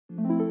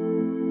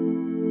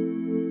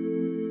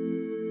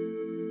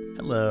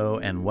Hello,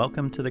 and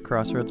welcome to the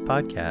Crossroads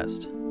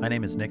Podcast. My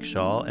name is Nick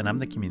Shaw, and I'm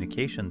the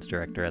Communications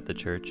Director at the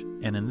church.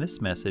 And in this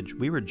message,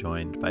 we were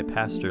joined by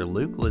Pastor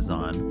Luke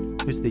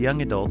Lizon, who's the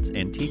young adults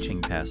and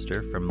teaching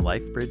pastor from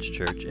LifeBridge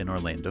Church in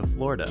Orlando,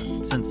 Florida.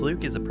 Since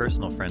Luke is a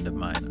personal friend of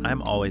mine,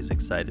 I'm always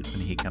excited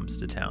when he comes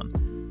to town.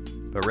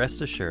 But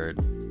rest assured,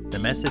 the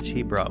message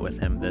he brought with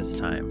him this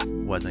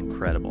time was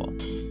incredible.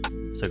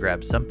 So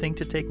grab something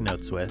to take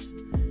notes with,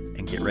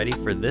 and get ready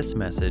for this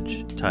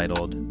message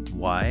titled,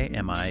 Why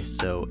Am I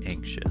So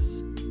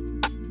Anxious?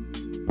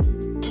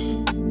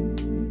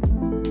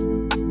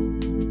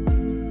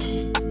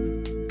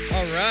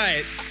 All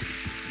right.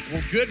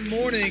 Well, good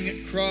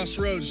morning,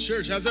 Crossroads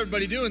Church. How's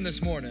everybody doing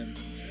this morning?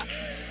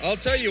 I'll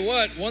tell you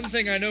what, one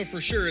thing I know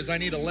for sure is I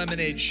need a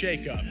lemonade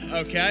shake-up,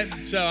 okay?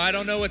 So I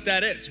don't know what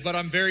that is, but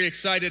I'm very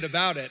excited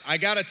about it. I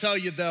gotta tell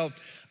you though,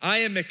 I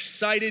am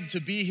excited to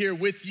be here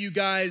with you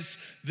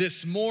guys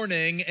this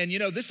morning. And you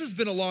know, this has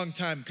been a long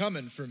time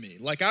coming for me.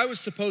 Like I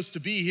was supposed to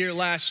be here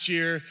last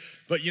year,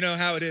 but you know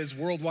how it is,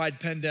 worldwide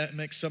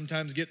pandemics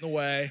sometimes get in the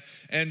way.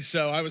 And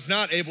so I was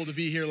not able to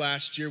be here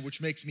last year,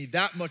 which makes me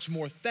that much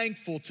more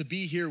thankful to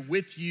be here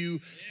with you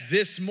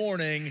this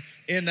morning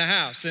in the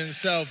house. And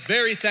so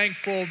very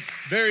thankful,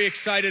 very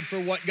excited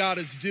for what God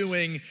is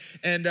doing.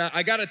 And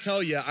I gotta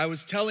tell you, I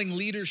was telling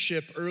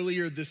leadership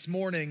earlier this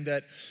morning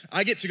that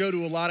I get to go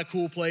to a lot of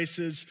cool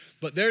places,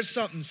 but there's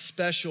something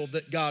special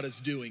that God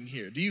is doing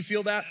here. Do you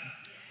feel that?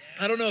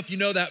 I don't know if you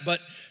know that, but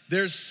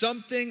there's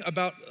something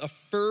about a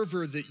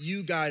fervor that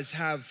you guys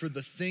have for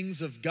the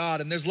things of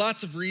God. And there's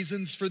lots of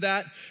reasons for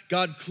that.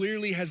 God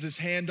clearly has his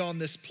hand on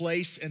this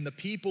place and the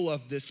people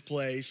of this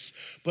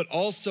place. But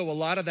also a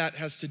lot of that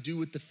has to do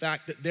with the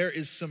fact that there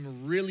is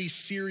some really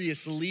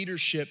serious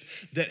leadership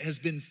that has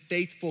been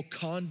faithful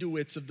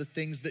conduits of the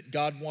things that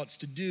God wants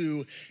to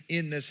do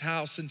in this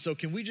house. And so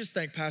can we just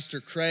thank Pastor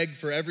Craig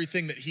for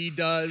everything that he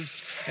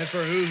does and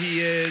for who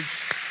he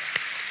is?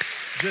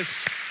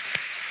 Just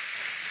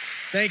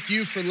thank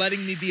you for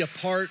letting me be a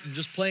part and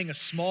just playing a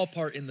small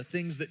part in the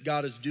things that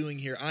God is doing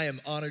here. I am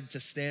honored to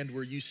stand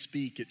where you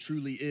speak. It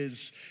truly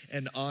is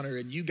an honor.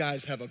 And you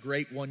guys have a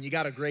great one. You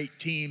got a great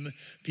team.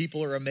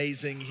 People are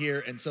amazing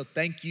here. And so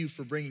thank you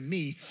for bringing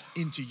me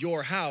into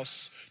your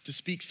house to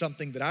speak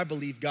something that I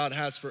believe God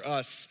has for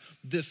us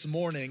this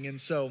morning. And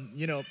so,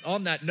 you know,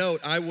 on that note,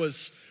 I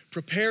was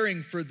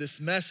preparing for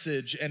this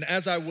message, and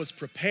as I was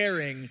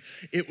preparing,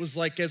 it was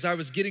like as I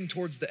was getting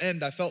towards the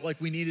end, I felt like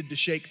we needed to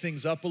shake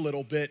things up a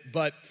little bit,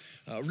 but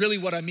really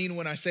what I mean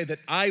when I say that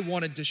I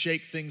wanted to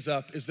shake things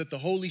up is that the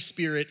Holy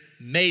Spirit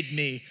made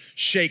me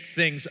shake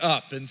things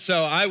up. And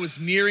so I was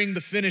nearing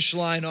the finish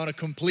line on a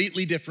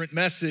completely different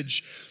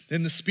message,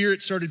 and the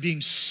Spirit started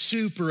being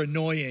super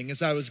annoying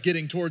as I was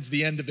getting towards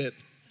the end of it.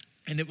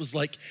 And it was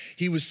like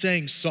he was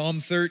saying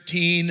Psalm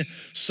 13,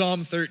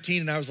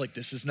 and I was like,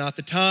 this is not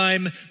the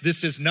time,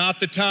 this is not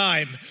the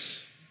time.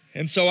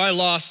 And so I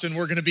lost, and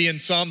we're gonna be in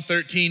Psalm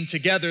 13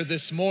 together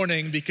this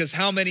morning, because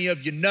how many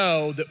of you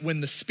know that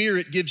when the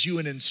Spirit gives you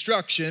an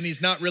instruction,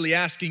 he's not really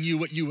asking you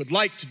what you would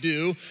like to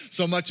do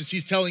so much as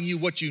he's telling you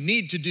what you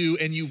need to do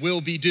and you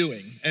will be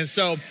doing. And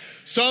so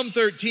Psalm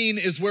 13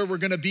 is where we're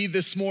gonna be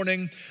this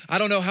morning. I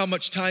don't know how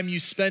much time you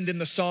spend in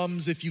the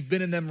Psalms, if you've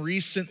been in them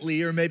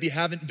recently or maybe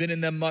haven't been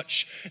in them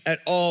much at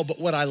all,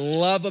 but what I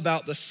love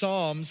about the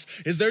Psalms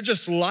is they're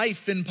just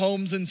life in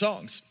poems and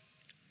songs.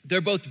 They're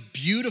both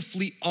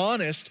beautifully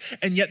honest,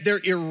 and yet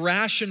they're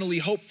irrationally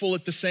hopeful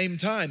at the same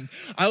time.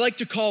 I like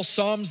to call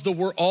Psalms the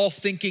We're All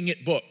Thinking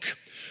It book,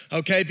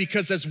 okay?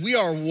 Because as we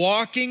are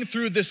walking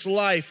through this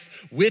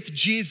life with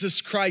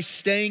Jesus Christ,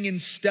 staying in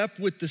step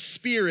with the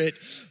Spirit,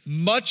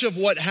 much of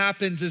what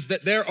happens is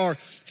that there are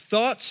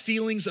thoughts,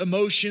 feelings,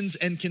 emotions,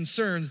 and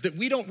concerns that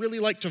we don't really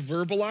like to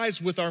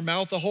verbalize with our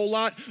mouth a whole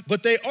lot,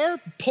 but they are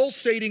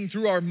pulsating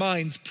through our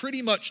minds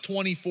pretty much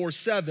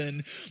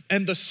 24/7.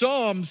 And the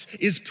Psalms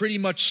is pretty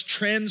much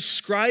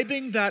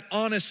transcribing that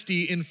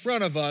honesty in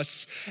front of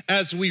us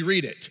as we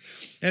read it.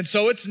 And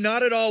so it's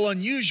not at all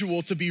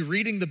unusual to be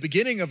reading the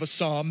beginning of a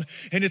psalm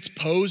and it's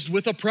posed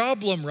with a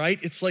problem, right?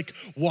 It's like,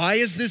 why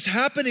is this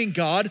happening,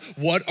 God?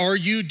 What are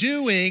you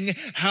doing?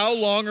 How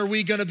long are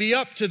we gonna be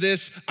up to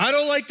this? I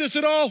don't like this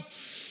at all.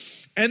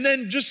 And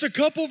then just a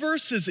couple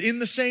verses in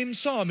the same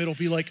psalm, it'll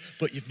be like,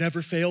 but you've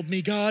never failed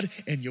me, God,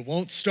 and you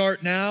won't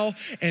start now.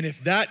 And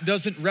if that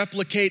doesn't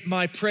replicate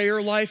my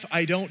prayer life,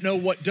 I don't know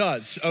what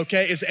does,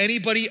 okay? Is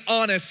anybody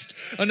honest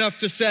enough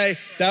to say,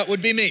 that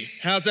would be me?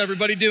 How's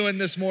everybody doing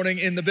this morning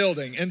in the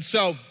building? And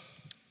so,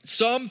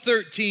 Psalm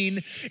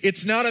 13,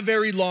 it's not a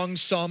very long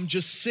psalm,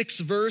 just 6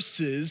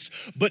 verses,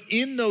 but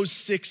in those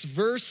 6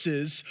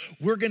 verses,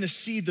 we're gonna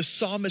see the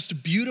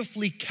psalmist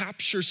beautifully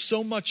capture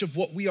so much of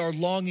what we are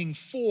longing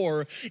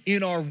for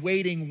in our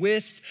waiting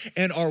with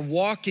and our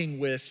walking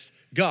with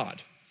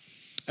God.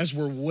 as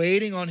we're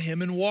waiting on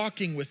him and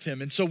walking with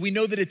him. And so we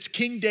know that it's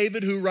King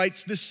David who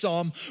writes this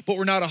psalm, but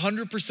we're not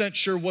 100%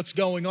 sure what's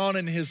going on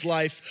in his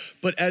life.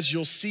 But as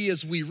you'll see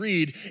as we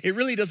read, it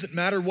really doesn't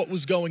matter what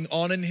was going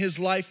on in his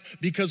life,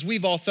 because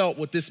we've all felt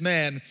what this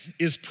man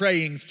is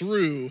praying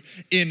through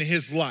in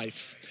his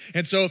life.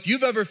 And so if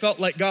you've ever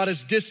felt like God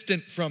is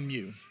distant from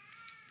you,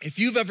 if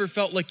you've ever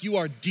felt like you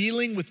are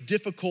dealing with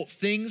difficult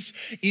things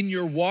in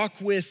your walk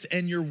with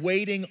and you're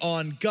waiting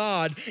on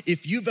God,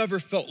 if you've ever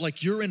felt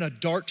like you're in a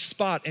dark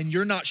spot and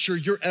you're not sure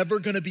you're ever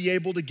gonna be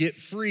able to get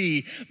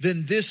free,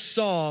 then this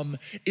psalm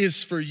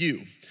is for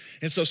you.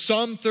 And so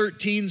Psalm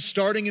 13,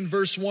 starting in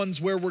verse 1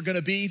 is where we're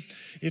gonna be.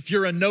 If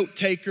you're a note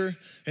taker,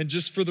 and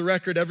just for the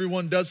record,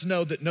 everyone does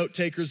know that note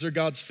takers are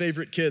God's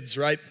favorite kids,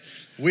 right?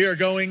 We are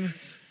going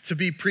to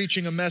be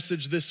preaching a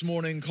message this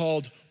morning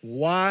called,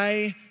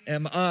 Why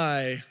Am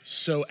I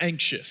So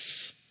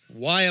Anxious?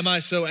 Why am I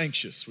so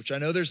anxious? Which I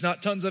know there's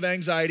not tons of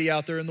anxiety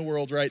out there in the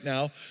world right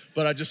now,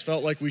 but I just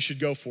felt like we should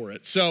go for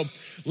it. So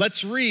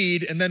let's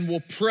read and then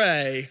we'll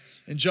pray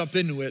and jump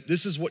into it.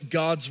 This is what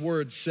God's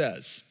word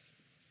says.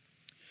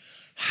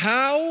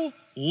 How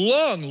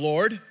long,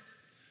 Lord?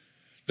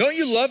 Don't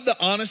you love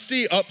the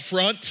honesty up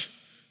front?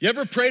 You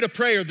ever prayed a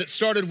prayer that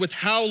started with,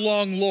 how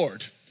long,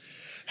 Lord?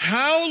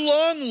 How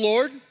long,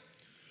 Lord?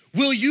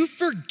 Will you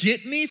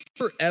forget me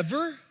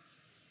forever?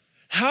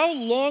 How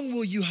long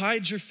will you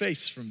hide your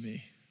face from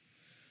me?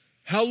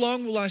 How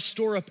long will I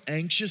store up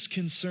anxious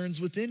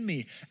concerns within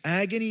me,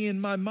 agony in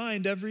my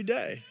mind every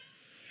day?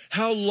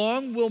 How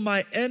long will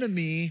my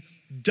enemy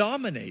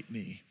dominate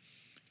me?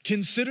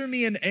 Consider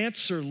me an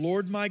answer,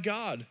 Lord my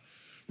God.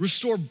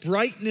 Restore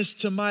brightness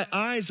to my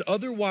eyes,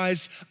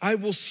 otherwise I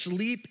will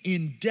sleep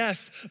in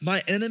death.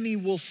 My enemy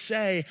will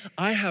say,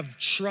 I have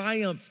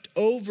triumphed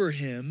over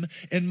him,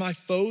 and my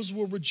foes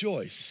will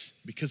rejoice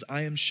because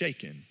I am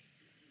shaken.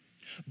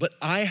 But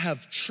I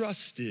have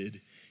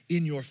trusted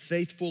in your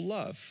faithful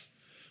love.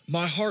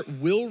 My heart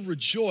will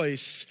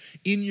rejoice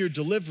in your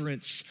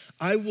deliverance.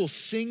 I will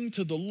sing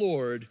to the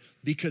Lord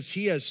because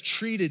he has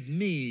treated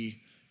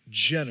me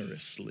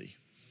generously.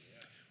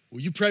 Will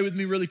you pray with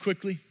me really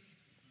quickly?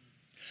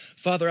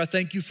 Father, I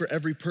thank you for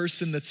every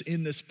person that's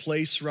in this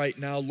place right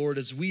now, Lord,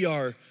 as we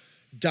are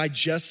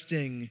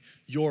digesting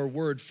your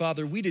word.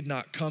 Father, we did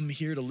not come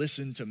here to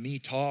listen to me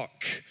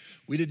talk.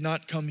 We did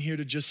not come here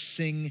to just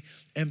sing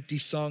empty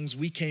songs.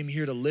 We came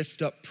here to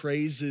lift up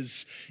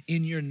praises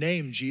in your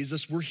name,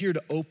 Jesus. We're here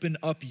to open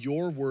up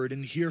your word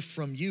and hear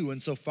from you.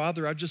 And so,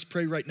 Father, I just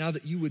pray right now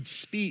that you would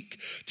speak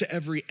to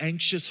every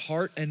anxious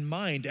heart and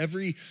mind,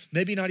 every,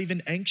 maybe not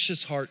even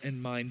anxious heart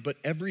and mind, but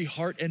every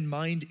heart and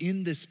mind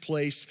in this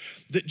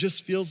place that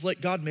just feels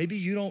like, God, maybe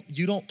you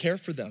don't care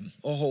for them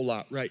a whole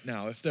lot right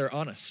now, if they're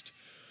honest,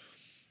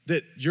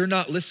 that you're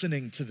not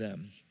listening to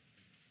them,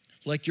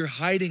 like you're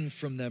hiding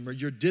from them or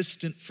you're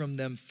distant from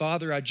them.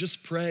 Father, I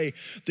just pray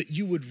that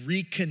you would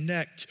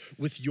reconnect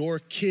with your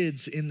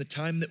kids in the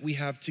time that we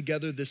have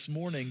together this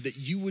morning, that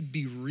you would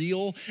be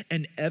real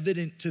and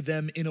evident to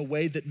them in a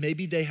way that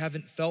maybe they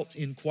haven't felt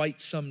in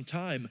quite some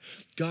time.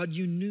 God,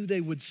 you knew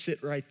they would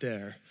sit right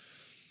there.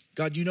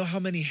 God, you know how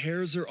many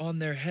hairs are on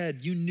their head.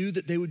 You knew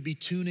that they would be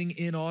tuning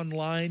in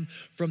online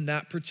from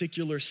that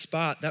particular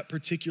spot, that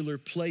particular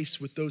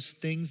place with those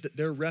things that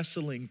they're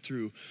wrestling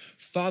through.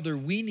 Father,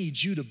 we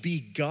need you to be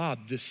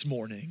God this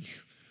morning.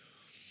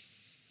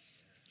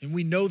 And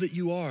we know that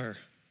you are.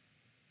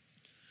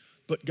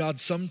 But God,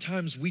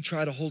 sometimes we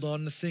try to hold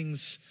on to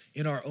things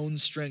in our own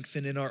strength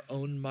and in our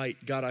own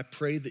might. God, I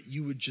pray that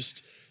you would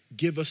just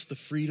give us the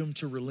freedom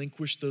to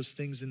relinquish those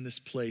things in this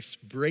place.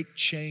 Break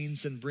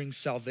chains and bring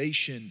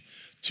salvation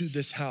to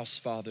this house,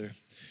 Father.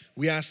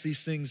 We ask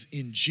these things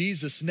in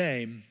Jesus'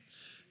 name,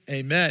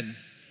 amen.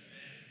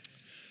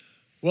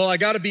 Well, I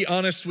gotta be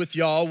honest with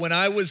y'all. When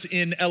I was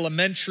in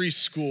elementary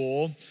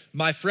school,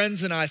 my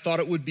friends and I thought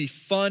it would be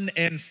fun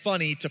and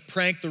funny to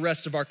prank the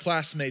rest of our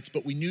classmates,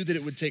 but we knew that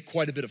it would take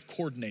quite a bit of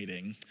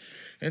coordinating.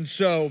 And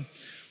so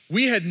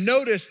we had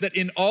noticed that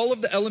in all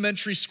of the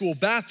elementary school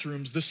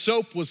bathrooms, the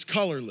soap was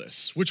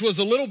colorless, which was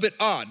a little bit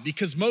odd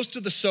because most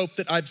of the soap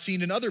that I've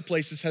seen in other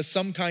places has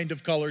some kind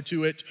of color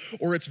to it,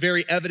 or it's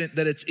very evident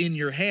that it's in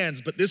your hands.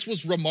 But this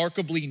was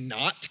remarkably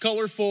not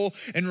colorful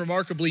and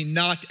remarkably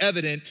not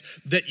evident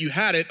that you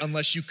had it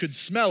unless you could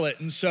smell it.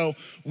 And so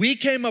we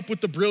came up with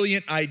the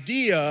brilliant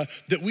idea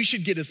that we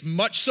should get as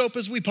much soap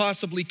as we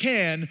possibly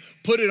can,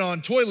 put it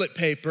on toilet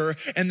paper,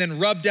 and then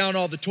rub down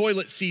all the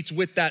toilet seats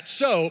with that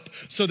soap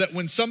so that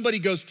when somebody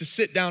goes to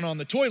sit down on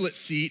the toilet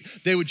seat,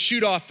 they would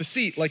shoot off the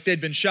seat like they'd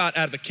been shot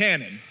out of a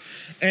cannon.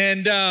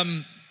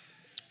 And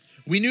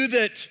we knew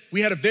that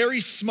we had a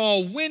very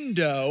small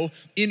window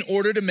in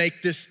order to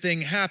make this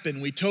thing happen.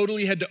 We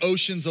totally had to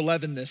Ocean's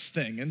 11 this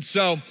thing. And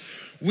so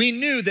we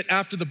knew that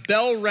after the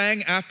bell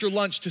rang after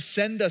lunch to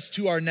send us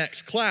to our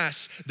next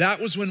class, that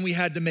was when we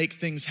had to make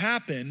things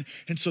happen.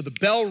 And so the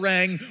bell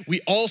rang,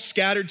 we all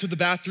scattered to the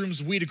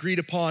bathrooms we'd agreed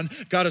upon,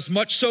 got as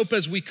much soap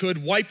as we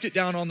could, wiped it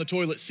down on the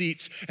toilet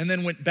seats, and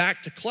then went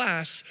back to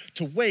class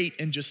to wait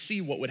and just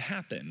see what would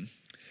happen.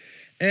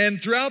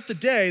 And throughout the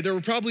day, there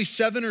were probably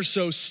 7 or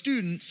so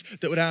students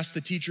that would ask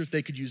the teacher if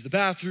they could use the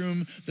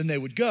bathroom. Then they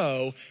would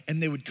go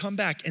and they would come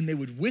back and they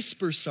would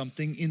whisper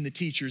something in the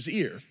teacher's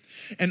ear.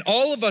 And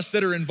all of us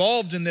that are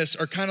involved in this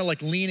are kind of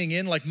like leaning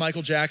in like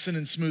Michael Jackson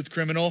in Smooth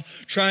Criminal,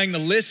 trying to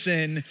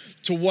listen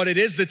to what it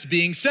is that's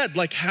being said.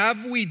 Like,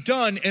 have we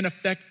done an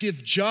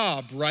effective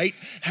job, right?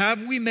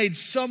 Have we made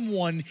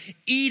someone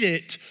eat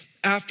it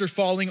after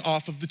falling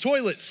off of the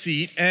toilet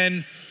seat?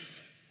 And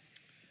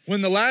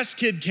when the last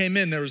kid came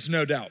in, there was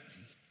no doubt,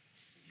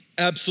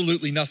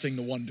 absolutely nothing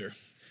to wonder,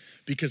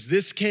 because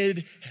this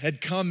kid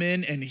had come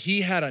in and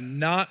he had a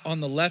knot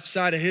on the left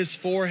side of his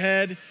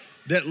forehead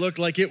that looked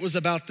like it was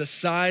about the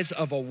size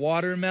of a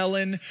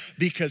watermelon,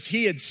 because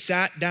he had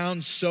sat down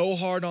so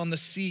hard on the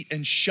seat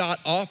and shot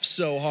off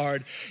so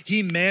hard,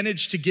 he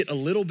managed to get a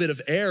little bit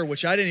of air,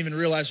 which I didn't even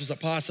realize was a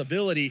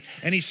possibility,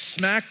 and he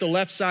smacked the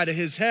left side of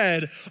his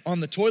head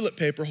on the toilet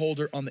paper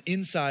holder on the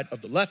inside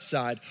of the left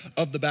side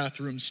of the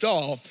bathroom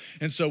stall.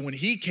 And so when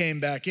he came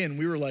back in,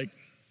 we were like,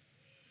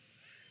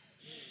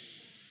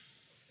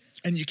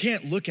 and you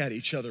can't look at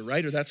each other,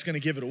 right? Or that's gonna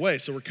give it away.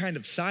 So we're kind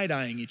of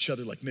side-eyeing each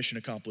other like, mission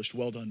accomplished,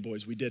 well done,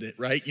 boys, we did it,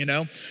 right? You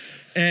know?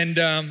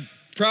 And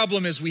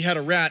problem is, we had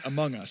a rat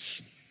among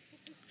us.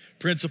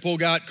 Principal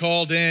got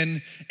called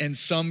in and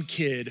some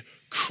kid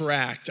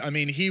cracked. I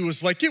mean, he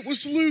was like, it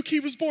was Luke. He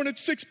was born at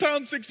 6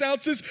 pounds, 6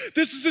 ounces.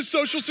 This is his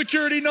social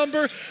security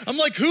number. I'm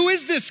like, who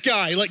is this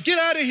guy? Like, get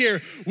out of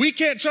here. We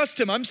can't trust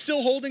him. I'm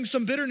still holding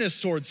some bitterness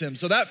towards him.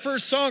 So that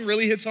first song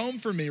really hits home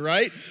for me,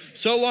 right?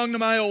 So long to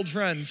my old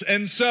friends.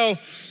 And so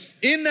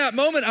in that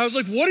moment, I was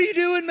like, what are you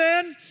doing,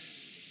 man?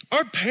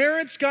 Our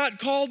parents got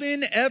called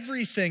in,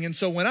 everything. And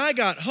so when I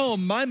got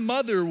home, my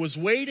mother was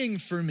waiting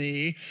for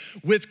me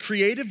with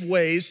creative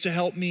ways to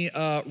help me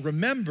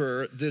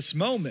remember this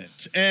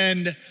moment.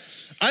 And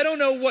I don't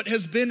know what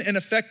has been an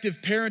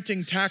effective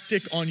parenting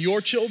tactic on your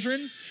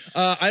children.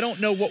 I don't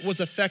know what was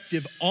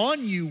effective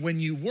on you when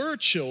you were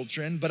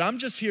children, but I'm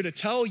just here to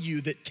tell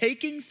you that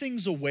taking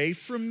things away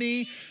from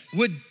me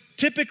would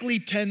typically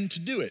tend to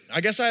do it.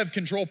 I guess I have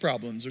control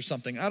problems or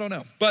something, I don't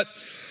know. But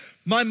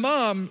my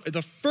mom,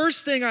 the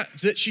first thing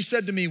that she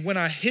said to me when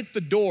I hit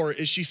the door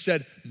is she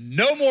said,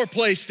 no more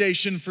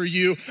PlayStation for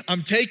you.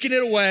 I'm taking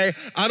it away.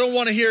 I don't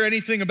want to hear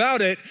anything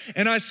about it.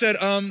 And I said,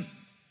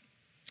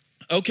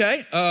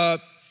 okay,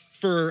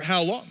 for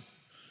how long?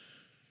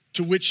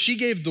 To which she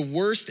gave the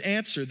worst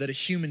answer that a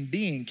human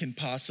being can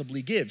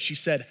possibly give. She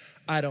said,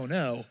 I don't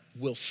know,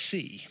 we'll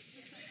see.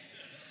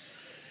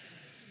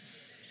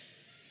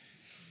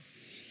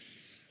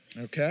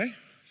 Okay?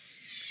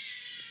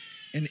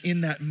 And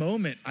in that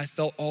moment, I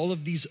felt all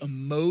of these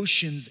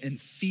emotions and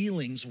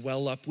feelings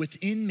well up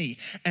within me.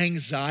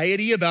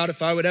 Anxiety about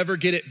if I would ever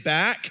get it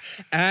back.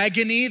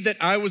 Agony that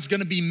I was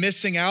gonna be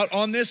missing out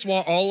on this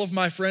while all of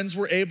my friends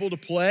were able to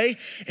play.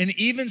 And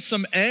even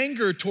some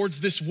anger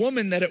towards this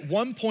woman that at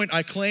one point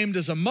I claimed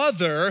as a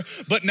mother,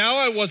 but now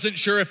I wasn't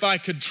sure if I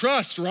could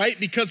trust, right?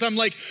 Because I'm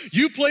like,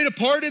 you played a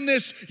part in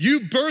this. You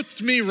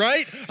birthed me,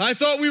 right? I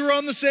thought we were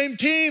on the same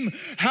team.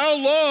 How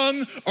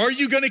long are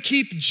you gonna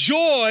keep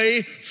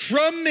joy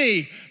from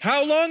me?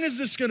 How long is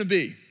this gonna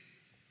be?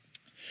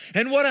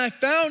 And what I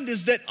found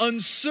is that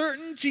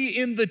uncertainty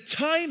in the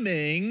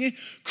timing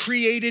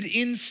created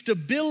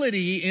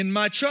instability in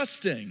my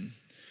trusting,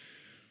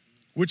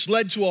 which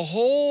led to a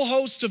whole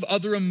host of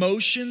other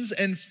emotions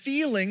and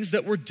feelings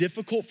that were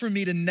difficult for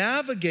me to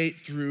navigate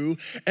through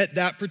at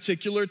that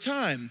particular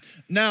time.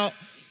 Now,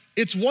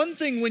 it's one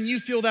thing when you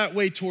feel that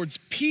way towards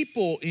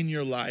people in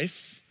your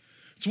life.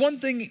 It's one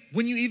thing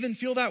when you even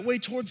feel that way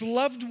towards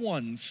loved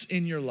ones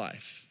in your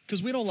life.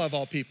 Because we don't love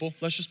all people,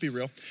 let's just be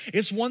real.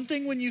 It's one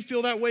thing when you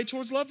feel that way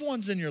towards loved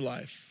ones in your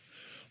life.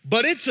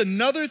 But it's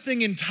another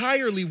thing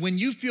entirely when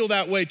you feel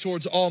that way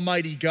towards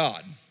Almighty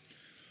God.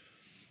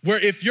 Where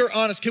if you're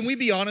honest, can we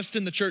be honest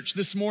in the church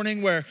this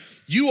morning where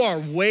you are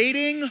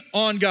waiting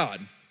on God?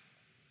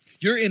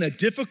 You're in a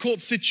difficult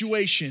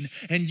situation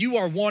and you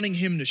are wanting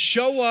him to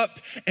show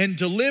up and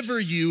deliver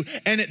you.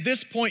 And at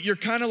this point, you're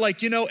kind of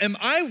like, am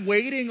I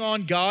waiting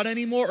on God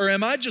anymore, or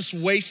am I just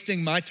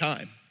wasting my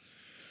time?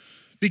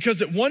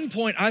 Because at one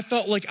point I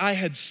felt like I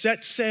had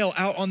set sail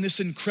out on this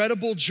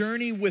incredible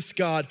journey with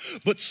God,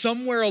 but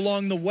somewhere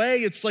along the way,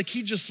 it's like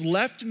he just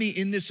left me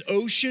in this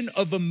ocean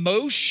of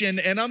emotion,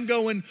 and I'm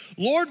going,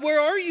 Lord, where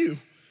are you?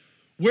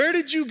 Where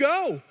did you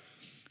go?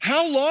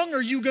 How long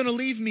are you gonna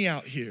leave me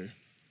out here?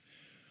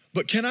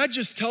 But can I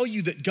just tell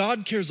you that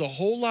God cares a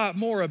whole lot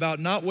more about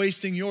not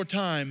wasting your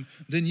time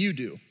than you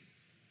do.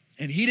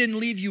 And he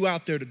didn't leave you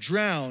out there to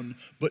drown,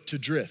 but to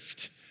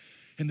drift.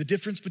 And the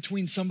difference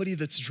between somebody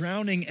that's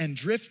drowning and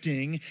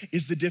drifting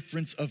is the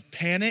difference of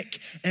panic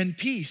and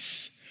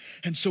peace.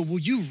 And so will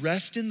you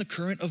rest in the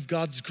current of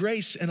God's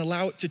grace and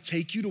allow it to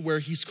take you to where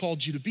he's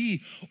called you to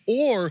be?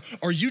 Or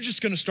are you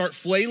just gonna start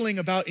flailing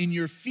about in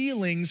your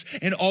feelings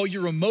and all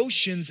your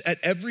emotions at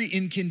every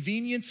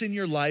inconvenience in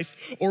your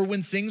life, or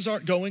when things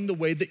aren't going the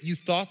way that you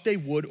thought they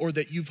would or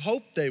that you've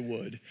hoped they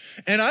would?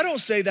 And I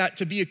don't say that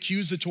to be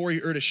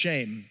accusatory or to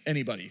shame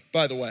anybody,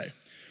 by the way.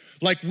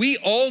 Like we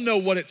all know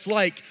what it's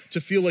like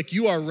to feel like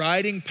you are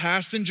riding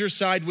passenger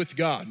side with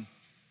God.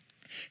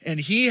 And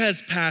he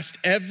has passed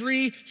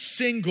every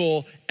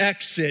single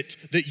exit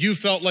that you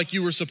felt like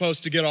you were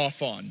supposed to get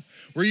off on.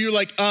 Where you're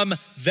like,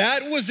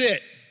 that was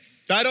it.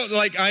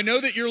 I know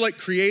that you're like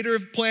creator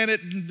of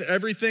planet and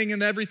everything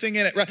in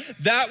it, right?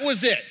 That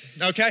was it,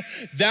 okay?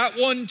 That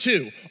one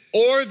too,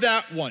 or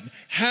that one.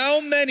 How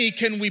many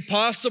can we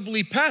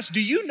possibly pass?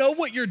 Do you know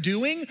what you're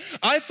doing?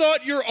 I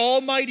thought you're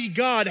Almighty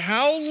God.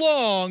 How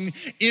long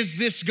is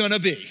this gonna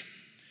be?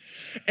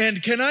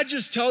 And can I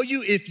just tell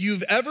you, if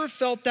you've ever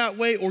felt that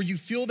way or you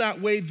feel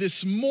that way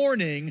this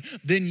morning,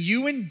 then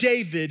you and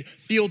David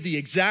feel the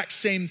exact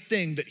same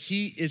thing that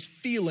he is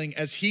feeling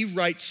as he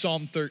writes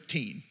Psalm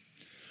 13.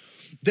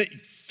 That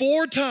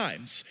 4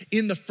 times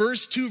in the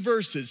first 2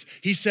 verses,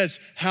 he says,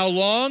 how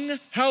long,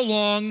 how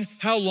long,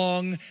 how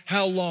long,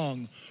 how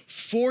long?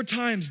 4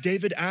 times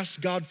David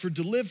asked God for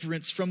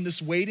deliverance from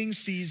this waiting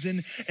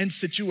season and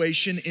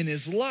situation in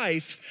his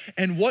life.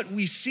 And what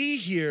we see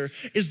here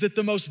is that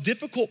the most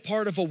difficult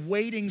part of a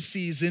waiting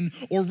season,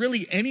 or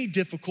really any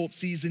difficult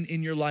season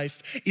in your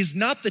life, is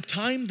not the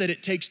time that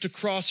it takes to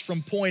cross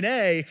from point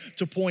A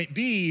to point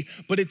B,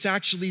 but it's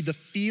actually the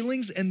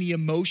feelings and the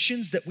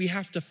emotions that we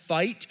have to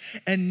fight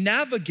and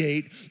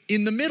navigate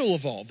in the middle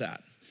of all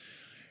that.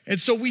 And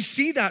so we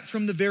see that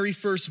from the very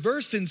first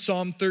verse in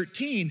Psalm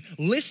 13.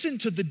 Listen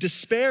to the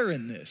despair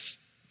in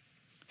this.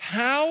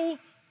 How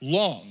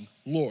long,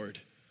 Lord?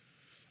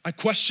 I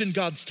question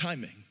God's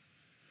timing.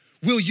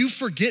 Will you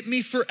forget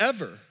me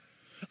forever?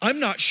 I'm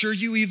not sure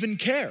you even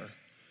care.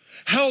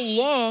 How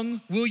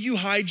long will you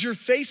hide your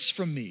face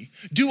from me?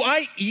 Do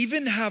I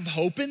even have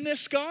hope in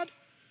this, God?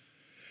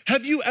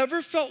 Have you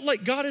ever felt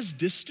like God is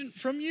distant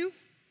from you?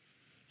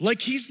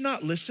 Like he's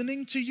not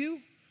listening to you?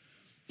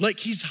 Like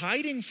he's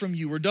hiding from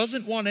you or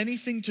doesn't want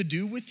anything to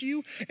do with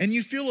you, and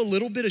you feel a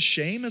little bit of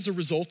shame as a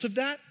result of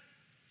that?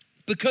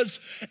 Because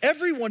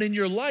everyone in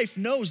your life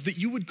knows that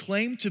you would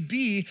claim to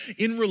be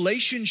in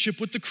relationship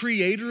with the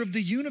creator of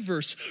the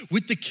universe,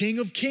 with the King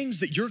of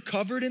Kings, that you're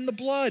covered in the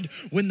blood.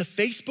 When the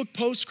Facebook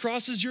post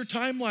crosses your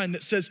timeline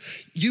that says,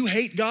 you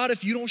hate God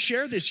if you don't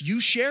share this, you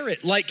share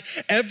it. Like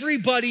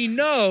everybody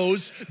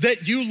knows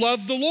that you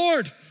love the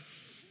Lord.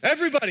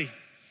 Everybody.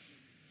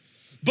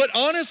 But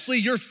honestly,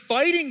 you're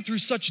fighting through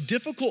such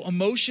difficult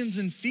emotions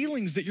and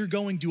feelings that you're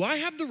going, do I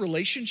have the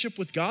relationship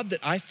with God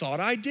that I thought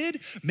I did?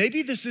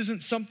 Maybe this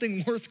isn't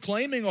something worth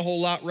claiming a whole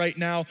lot right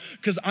now,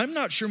 because I'm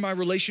not sure my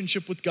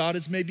relationship with God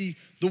is maybe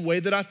the way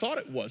that I thought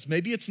it was.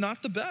 Maybe it's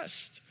not the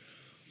best.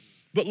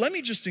 But let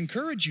me just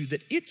encourage you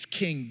that it's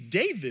King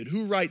David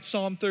who writes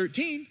Psalm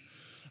 13,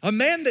 a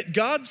man that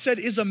God said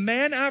is a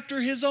man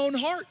after his own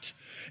heart.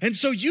 And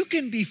so you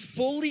can be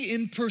fully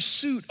in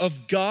pursuit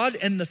of God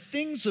and the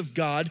things of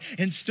God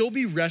and still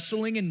be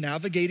wrestling and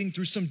navigating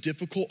through some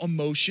difficult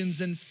emotions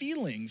and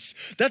feelings.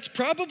 That's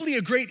probably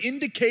a great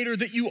indicator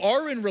that you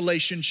are in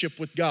relationship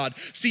with God.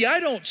 See, I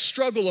don't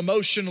struggle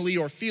emotionally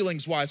or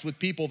feelings-wise with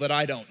people that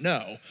I don't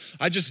know.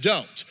 I just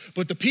don't.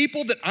 But the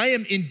people that I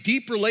am in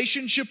deep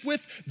relationship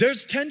with,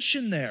 there's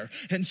tension there.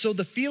 And so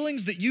the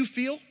feelings that you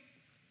feel,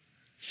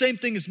 same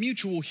thing is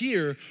mutual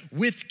here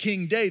with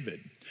King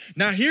David.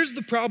 Now, here's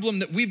the problem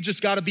that we've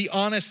just got to be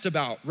honest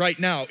about right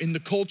now in the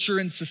culture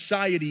and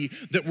society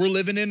that we're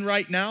living in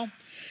right now.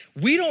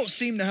 We don't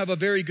seem to have a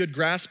very good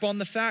grasp on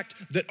the fact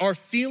that our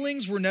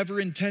feelings were never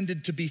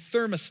intended to be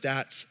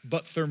thermostats,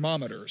 but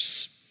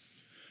thermometers.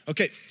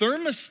 Okay,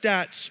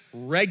 thermostats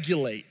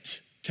regulate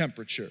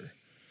temperature,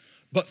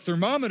 but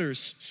thermometers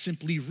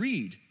simply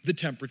read the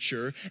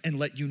temperature and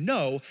let you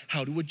know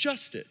how to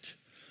adjust it.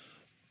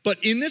 But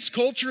in this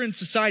culture and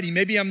society,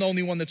 maybe I'm the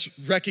only one that's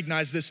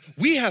recognized this,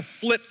 we have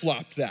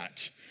flip-flopped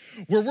that.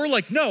 Where we're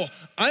like, no,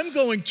 I'm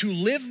going to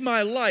live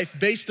my life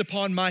based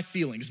upon my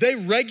feelings. They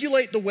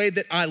regulate the way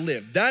that I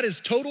live. That is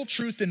total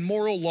truth and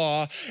moral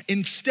law,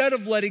 instead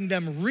of letting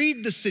them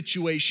read the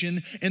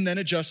situation and then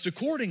adjust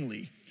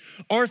accordingly.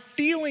 Our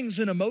feelings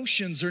and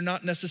emotions are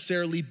not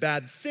necessarily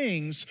bad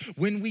things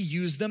when we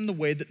use them the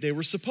way that they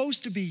were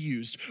supposed to be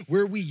used,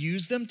 where we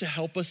use them to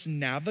help us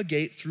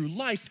navigate through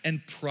life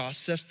and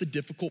process the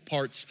difficult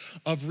parts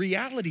of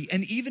reality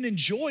and even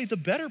enjoy the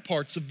better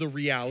parts of the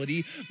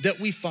reality that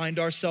we find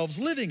ourselves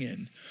living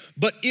in.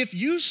 But if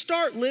you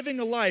start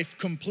living a life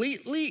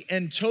completely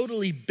and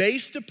totally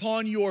based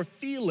upon your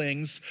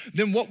feelings,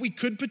 then what we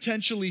could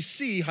potentially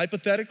see,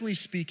 hypothetically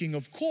speaking,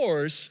 of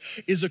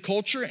course, is a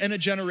culture and a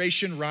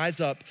generation rise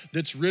up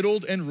that's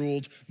riddled and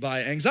ruled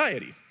by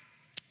anxiety,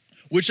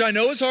 which I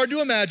know is hard to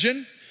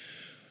imagine,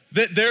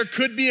 that there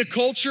could be a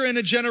culture and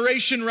a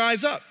generation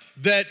rise up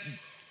that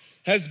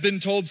has been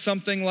told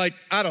something like,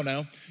 I don't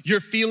know,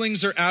 your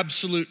feelings are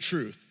absolute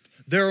truth.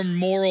 They're a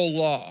moral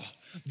law.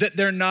 that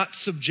they're not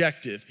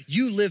subjective.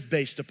 You live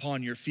based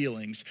upon your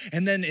feelings.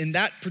 And then in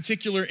that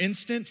particular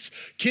instance,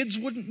 kids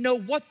wouldn't know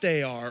what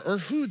they are or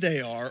who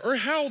they are or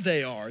how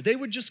they are. They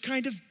would just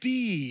kind of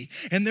be,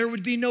 and there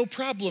would be no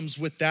problems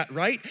with that,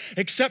 right?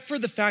 Except for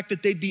the fact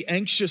that they'd be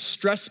anxious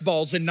stress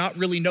balls and not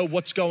really know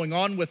what's going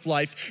on with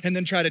life, and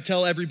then try to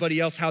tell everybody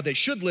else how they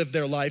should live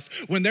their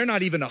life when they're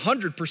not even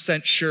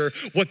 100% sure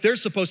what they're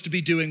supposed to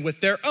be doing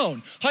with their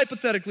own.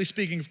 Hypothetically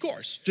speaking, of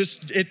course.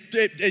 Just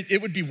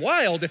it would be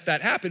wild if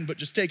that happened, but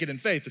just take it in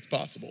faith, it's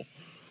possible.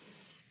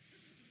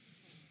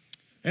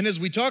 And as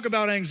we talk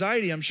about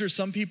anxiety, I'm sure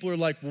some people are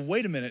like, well,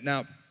 wait a minute.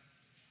 Now,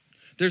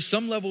 there's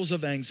some levels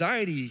of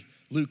anxiety,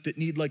 Luke, that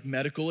need like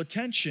medical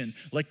attention,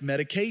 like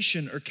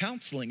medication or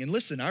counseling. And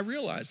listen, I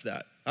realize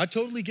that. I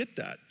totally get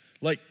that.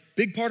 Like,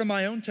 big part of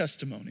my own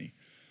testimony.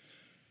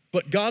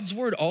 But God's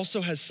word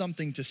also has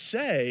something to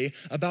say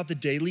about the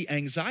daily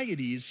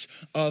anxieties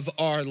of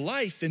our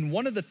life. And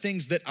one of the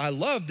things that I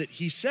love that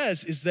he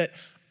says is that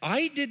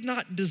I did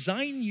not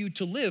design you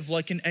to live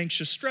like an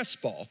anxious stress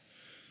ball.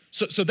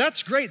 So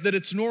that's great that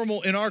it's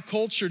normal in our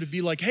culture to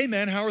be like, hey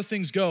man, how are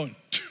things going?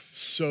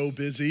 So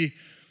busy,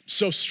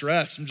 so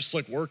stressed. I'm just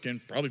like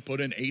working, probably put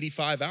in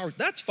 85 hours.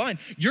 That's fine.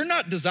 You're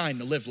not designed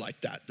to live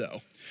like that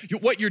though.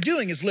 What you're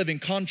doing is living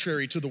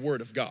contrary to the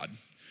word of God.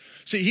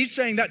 See, he's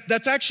saying that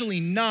that's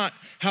actually not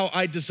how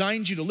I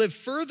designed you to live.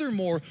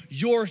 Furthermore,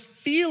 your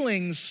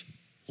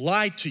feelings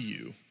lie to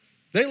you.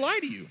 They lie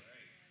to you.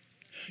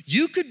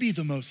 You could be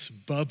the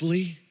most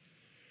bubbly,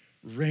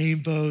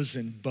 rainbows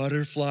and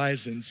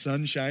butterflies and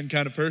sunshine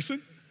kind of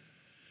person.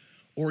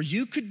 Or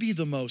you could be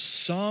the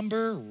most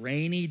somber,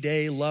 rainy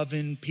day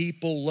loving,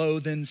 people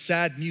loathing,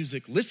 sad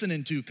music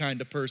listening to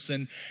kind of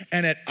person.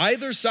 And at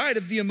either side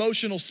of the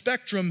emotional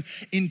spectrum,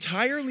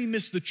 entirely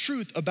miss the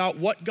truth about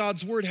what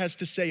God's word has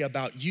to say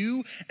about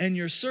you and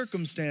your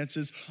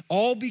circumstances,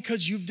 all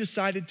because you've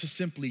decided to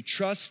simply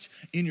trust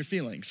in your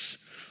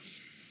feelings.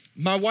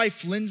 My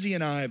wife, Lindsay,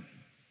 and I,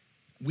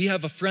 we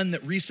have a friend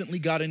that recently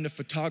got into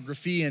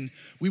photography, and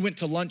we went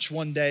to lunch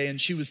one day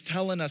and she was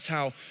telling us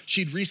how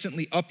she'd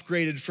recently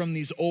upgraded from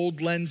these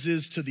old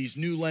lenses to these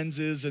new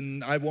lenses,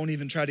 and I won't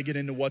even try to get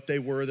into what they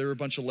were. There were a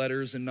bunch of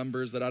letters and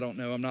numbers that I don't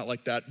know. I'm not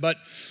like that. But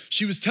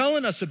she was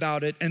telling us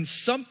about it, and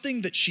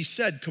something that she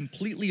said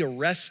completely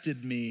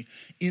arrested me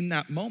in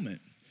that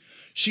moment.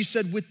 She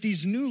said, with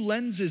these new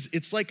lenses,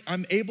 it's like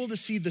I'm able to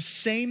see the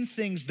same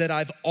things that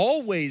I've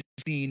always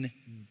seen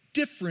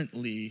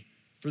differently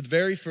for the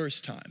very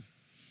first time.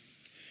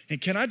 And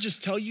can I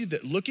just tell you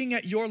that looking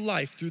at your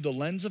life through the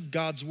lens of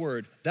God's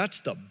word, that's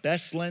the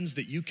best lens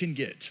that you can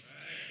get.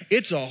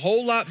 It's a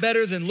whole lot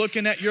better than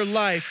looking at your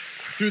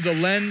life through the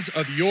lens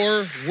of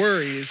your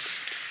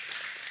worries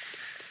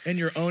and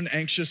your own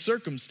anxious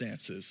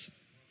circumstances.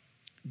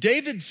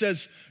 David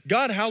says,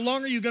 God, how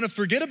long are you going to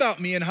forget about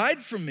me and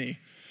hide from me?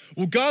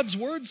 Well, God's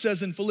word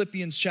says in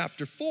Philippians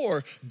chapter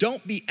 4,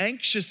 don't be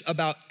anxious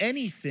about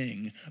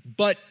anything,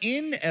 but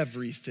in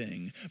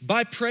everything,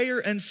 by prayer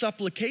and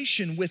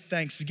supplication with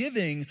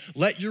thanksgiving,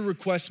 let your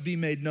requests be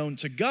made known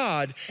to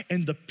God,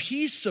 and the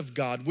peace of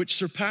God, which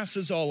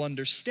surpasses all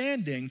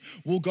understanding,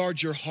 will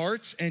guard your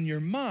hearts and your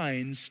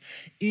minds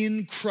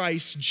in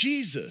Christ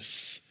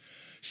Jesus.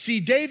 See,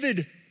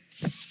 David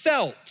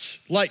felt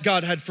like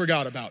God had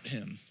forgot about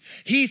him.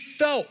 He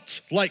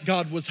felt like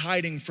God was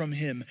hiding from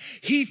him.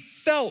 He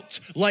felt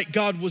like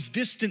God was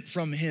distant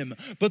from him.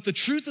 But the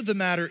truth of the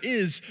matter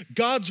is,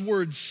 God's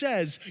word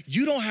says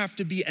you don't have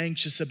to be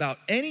anxious about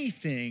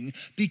anything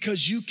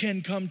because you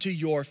can come to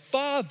your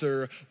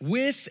Father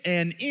with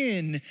and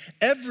in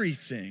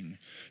everything.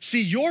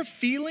 See, your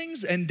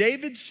feelings and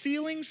David's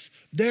feelings,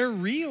 they're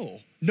real.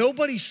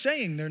 Nobody's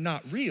saying they're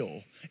not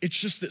real. It's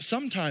just that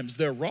sometimes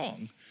they're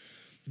wrong.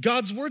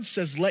 God's word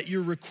says, let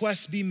your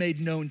requests be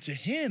made known to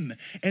him,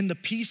 and the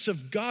peace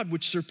of God,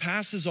 which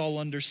surpasses all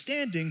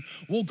understanding,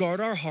 will guard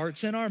our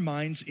hearts and our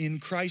minds in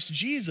Christ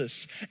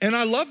Jesus. And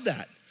I love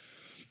that,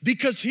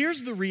 because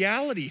here's the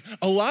reality.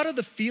 A lot of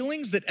the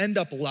feelings that end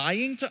up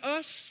lying to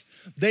us,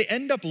 they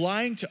end up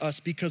lying to us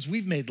because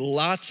we've made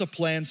lots of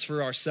plans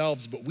for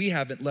ourselves, but we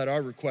haven't let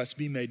our requests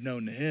be made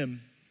known to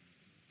him.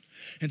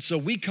 And so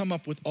we come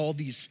up with all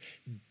these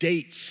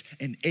dates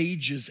and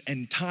ages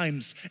and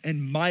times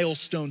and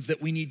milestones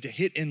that we need to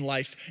hit in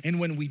life. And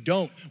when we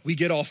don't, we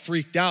get all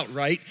freaked out,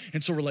 right?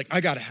 And so we're like,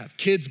 I gotta have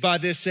kids by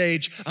this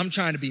age. I'm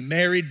trying to be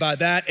married by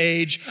that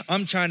age.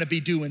 I'm trying to be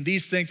doing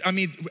these things. I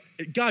mean,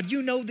 God,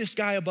 you know this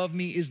guy above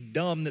me is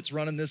dumb that's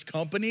running this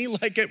company.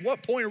 Like, at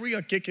what point are we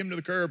gonna kick him to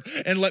the curb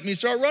and let me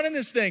start running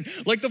this thing?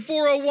 Like, the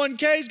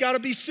 401k's gotta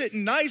be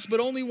sitting nice, but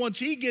only once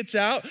he gets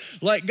out.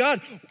 Like,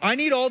 God, I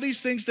need all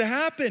these things to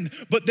happen.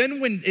 But then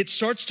when it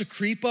starts to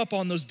creep up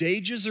on those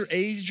ages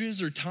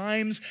or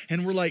times,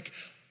 and we're like,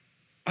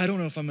 I don't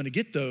know if I'm gonna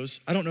get those.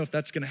 I don't know if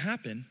that's gonna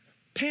happen.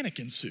 Panic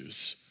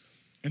ensues.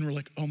 And we're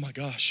like, oh my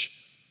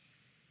gosh,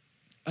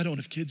 I don't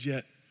have kids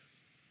yet.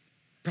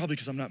 Probably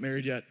because I'm not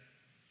married yet,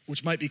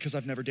 which might be because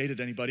I've never dated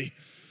anybody.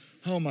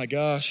 Oh my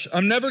gosh,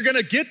 I'm never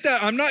gonna get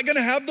that. I'm not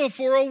gonna have the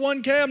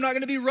 401k. I'm not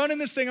gonna be running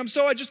this thing.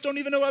 I just don't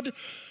even know what I'm doing.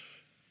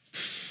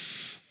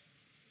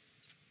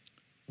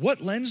 What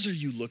lens are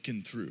you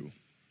looking through?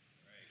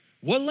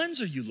 What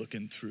lens are you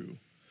looking through?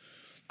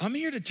 I'm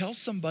here to tell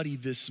somebody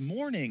this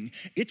morning,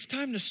 it's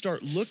time to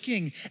start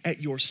looking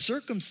at your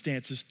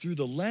circumstances through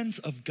the lens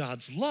of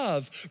God's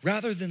love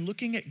rather than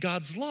looking at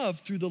God's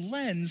love through the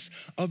lens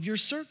of your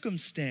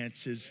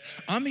circumstances.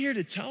 I'm here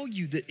to tell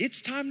you that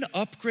it's time to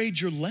upgrade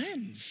your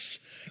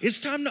lens.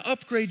 It's time to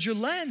upgrade your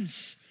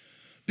lens.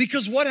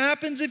 Because what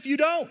happens if you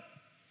don't?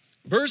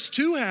 Verse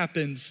 2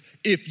 happens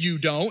if you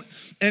don't.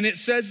 And it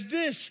says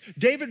this,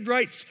 David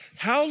writes,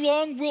 "How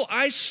long will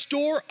I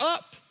store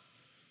up?"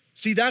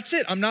 See, that's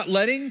it. I'm not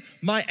letting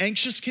my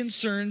anxious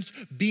concerns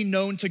be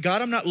known to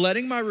God. I'm not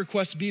letting my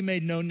requests be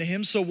made known to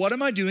him. So what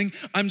am I doing?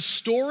 I'm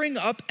storing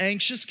up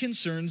anxious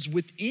concerns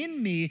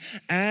within me,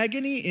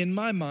 agony in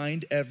my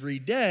mind every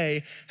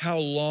day. How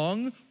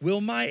long will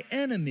my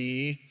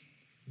enemy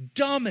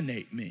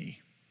dominate me?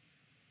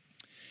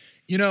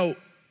 You know,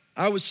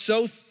 I was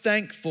so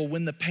thankful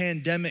when the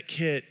pandemic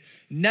hit.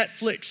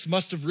 Netflix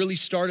must have really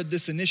started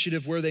this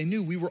initiative where they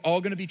knew we were all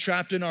gonna be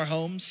trapped in our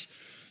homes,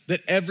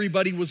 that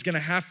everybody was gonna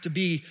have to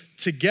be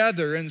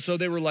together. And so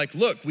they were like,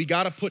 look, we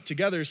gotta put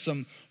together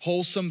some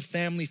wholesome,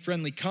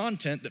 family-friendly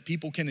content that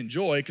people can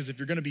enjoy, because if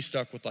you're gonna be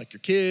stuck with like your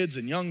kids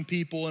and young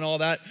people and all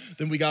that,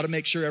 then we gotta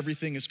make sure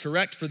everything is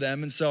correct for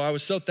them. And so I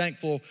was so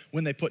thankful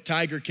when they put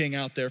Tiger King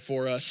out there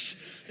for us.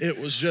 It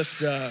was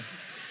just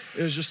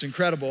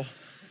incredible.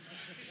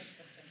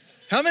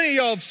 How many of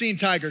y'all have seen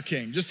Tiger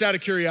King? Just out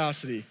of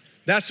curiosity.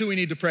 That's who we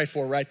need to pray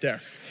for right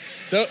there.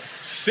 The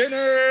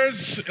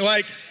sinners,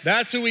 like,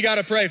 that's who we got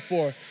to pray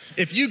for.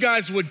 If you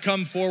guys would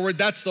come forward,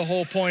 that's the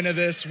whole point of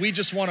this. We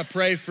just want to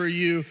pray for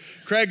you.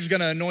 Craig's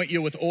going to anoint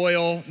you with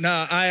oil.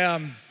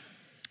 I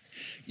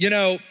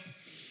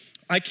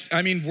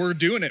mean, we're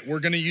doing it. We're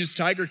going to use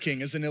Tiger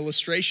King as an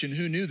illustration.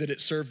 Who knew that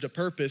it served a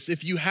purpose?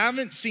 If you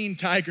haven't seen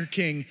Tiger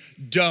King,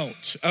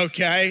 don't,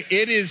 okay?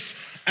 It is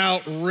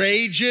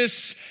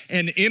outrageous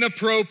and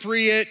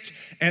inappropriate,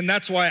 and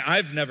that's why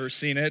I've never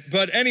seen it.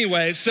 But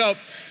anyway, so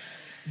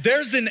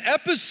there's an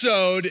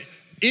episode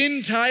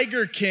in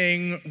Tiger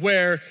King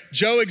where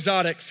Joe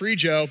Exotic, free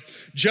Joe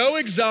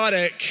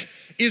Exotic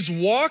is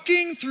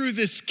walking through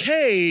this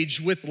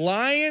cage with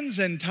lions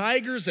and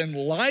tigers and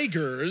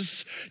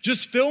ligers,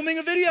 just filming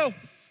a video,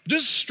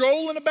 just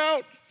strolling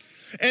about.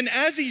 And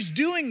as he's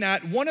doing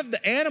that, one of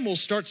the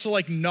animals starts to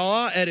like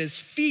gnaw at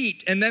his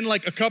feet. And then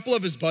like a couple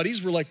of his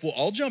buddies were like, well,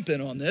 I'll jump in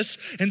on this.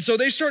 And so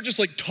they start just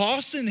like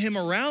tossing him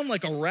around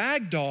like a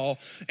rag doll.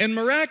 And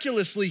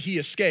miraculously he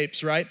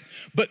escapes, right?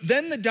 But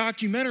then the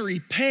documentary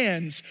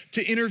pans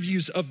to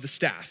interviews of the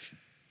staff.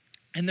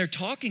 And they're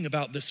talking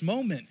about this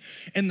moment.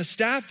 And the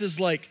staff is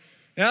like,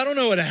 I don't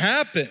know what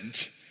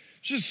happened.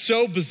 It's just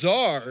so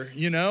bizarre,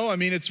 you know? I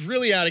mean, it's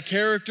really out of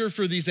character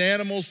for these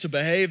animals to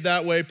behave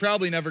that way.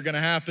 Probably never gonna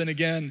happen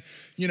again.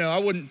 You know, I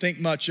wouldn't think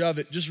much of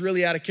it. Just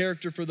really out of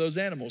character for those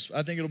animals.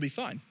 I think it'll be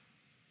fine.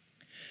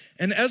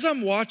 And as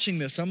I'm watching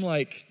this, I'm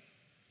like,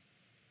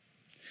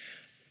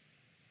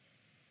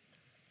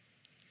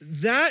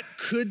 that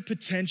could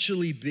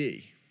potentially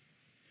be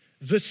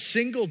the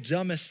single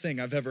dumbest thing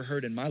I've ever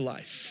heard in my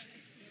life.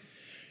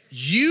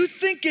 You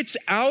think it's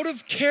out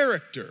of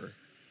character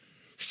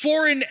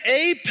for an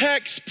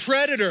apex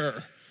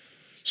predator,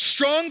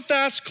 strong,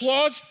 fast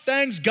claws,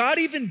 fangs, God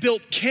even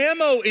built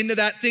camo into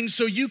that thing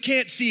so you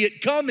can't see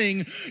it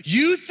coming.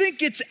 You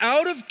think it's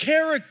out of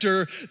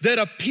character that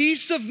a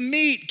piece of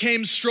meat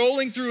came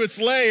strolling through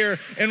its lair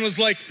and was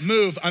like,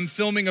 move, I'm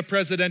filming a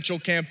presidential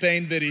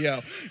campaign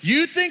video.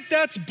 You think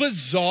that's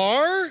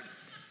bizarre?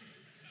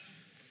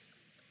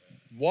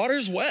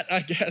 Water's wet, I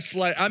guess.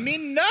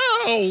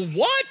 No,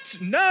 what?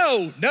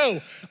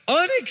 No.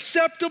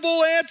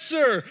 Unacceptable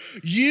answer.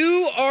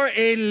 You are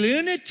a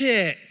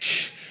lunatic.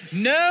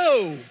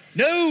 No.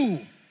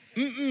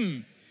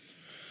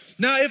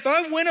 Now, if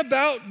I went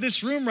about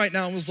this room right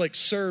now and was like,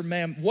 sir,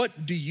 ma'am,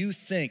 what do you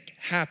think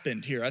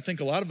happened here? I think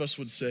a lot of us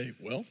would say,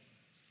 well,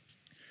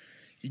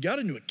 you got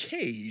into a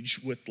cage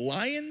with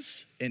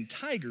lions and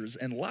tigers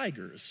and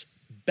ligers.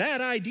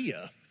 Bad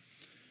idea.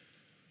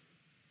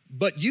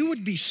 But you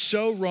would be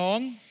so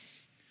wrong,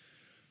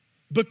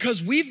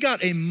 because we've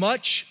got a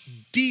much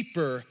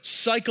deeper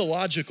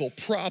psychological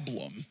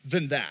problem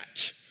than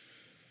that.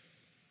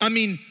 I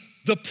mean,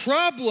 the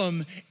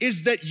problem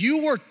is that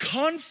you were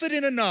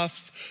confident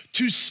enough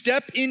to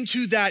step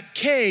into that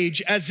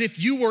cage as if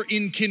you were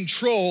in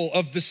control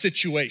of the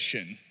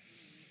situation.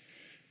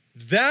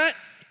 That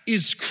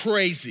is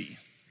crazy.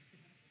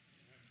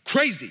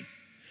 Crazy.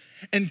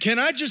 And can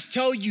I just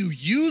tell you,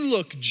 you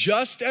look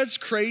just as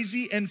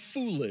crazy and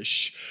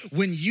foolish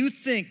when you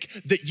think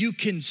that you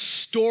can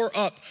store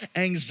up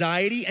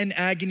anxiety and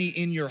agony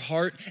in your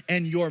heart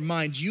and your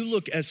mind. You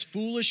look as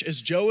foolish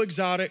as Joe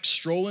Exotic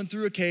strolling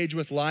through a cage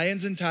with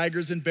lions and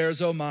tigers and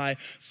bears, oh my,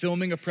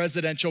 filming a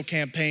presidential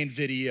campaign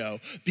video,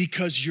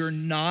 because you're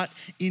not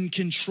in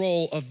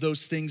control of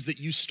those things that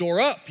you store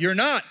up. You're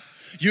not.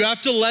 You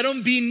have to let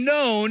them be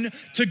known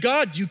to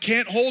God. You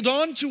can't hold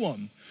on to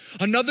them.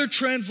 Another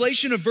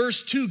translation of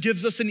verse 2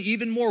 gives us an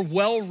even more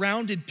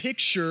well-rounded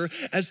picture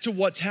as to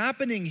what's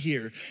happening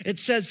here. It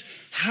says,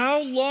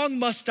 "How long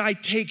must I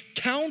take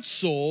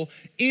counsel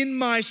in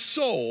my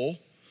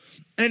soul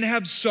and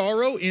have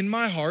sorrow in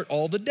my heart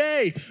all the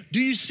day?" Do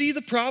you see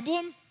the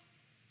problem?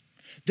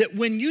 That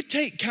when you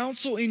take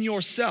counsel in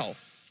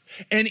yourself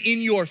and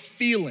in your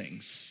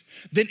feelings,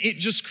 then it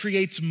just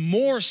creates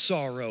more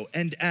sorrow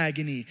and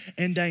agony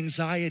and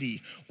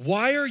anxiety.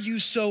 Why are you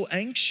so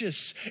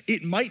anxious?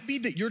 It might be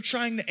that you're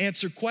trying to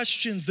answer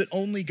questions that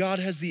only God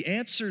has the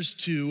answers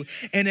to,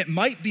 and it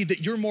might be that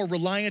you're more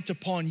reliant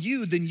upon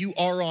you than you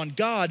are on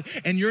God,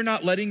 and you're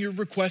not letting your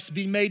requests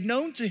be made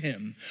known to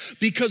him.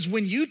 Because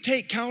when you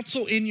take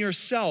counsel in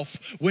yourself,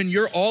 when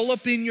you're all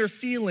up in your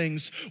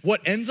feelings,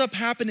 what ends up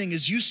happening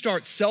is you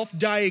start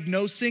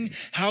self-diagnosing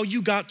how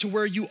you got to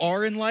where you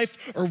are in life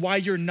or why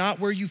you're not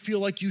where you feel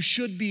like you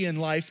should be in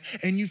life,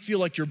 and you feel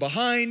like you're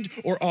behind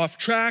or off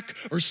track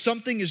or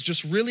something is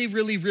just really,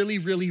 really, really,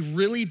 really,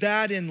 really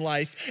bad in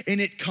life, and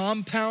it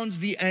compounds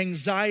the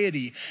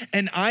anxiety.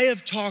 And I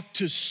have talked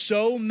to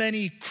so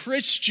many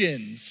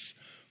Christians,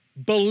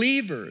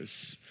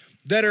 believers,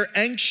 that are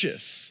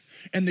anxious,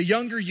 and the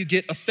younger you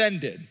get,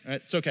 offended.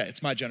 It's okay,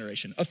 it's my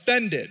generation.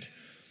 Offended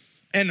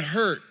and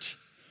hurt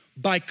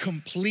by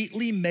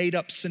completely made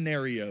up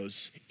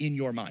scenarios in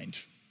your mind.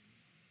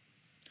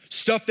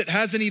 Stuff that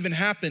hasn't even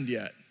happened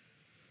yet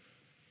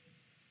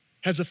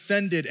has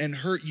offended and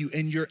hurt you,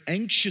 and you're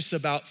anxious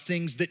about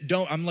things that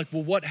don't. I'm like,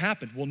 well, what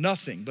happened? Well,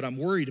 nothing, but I'm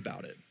worried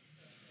about it.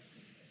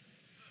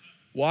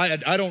 Why?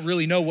 I don't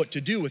really know what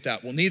to do with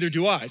that. Well, neither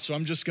do I, so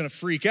I'm just gonna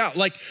freak out.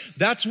 Like,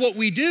 that's what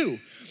we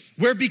do.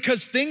 Where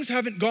because things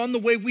haven't gone the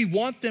way we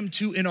want them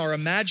to in our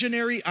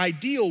imaginary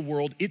ideal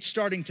world, it's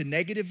starting to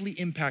negatively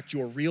impact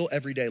your real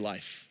everyday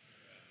life.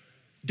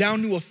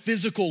 Down to a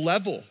physical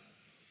level.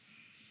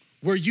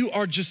 Where you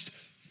are just,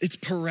 it's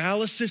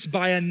paralysis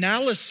by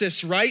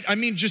analysis, right? I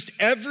mean, just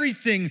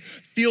everything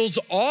feels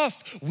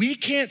off. We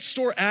can't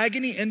store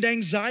agony and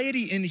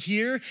anxiety in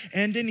here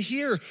and in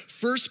here.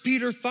 1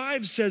 Peter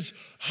 5 says,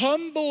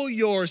 "Humble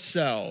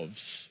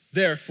yourselves,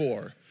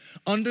 therefore,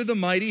 under the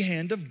mighty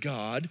hand of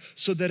God,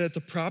 so that at the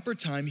proper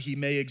time he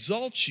may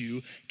exalt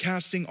you,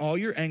 casting all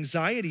your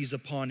anxieties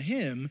upon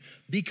him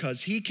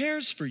because he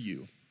cares for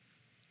you."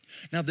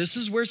 Now, this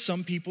is where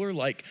some people are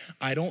like,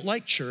 I don't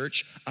like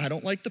church, I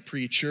don't like the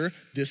preacher,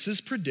 this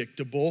is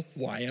predictable,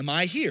 why am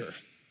I here?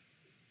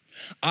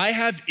 I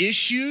have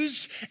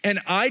issues, and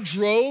I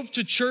drove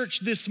to church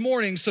this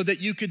morning so that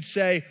you could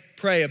say,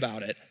 pray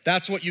about it.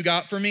 That's what you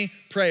got for me?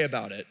 Pray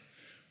about it.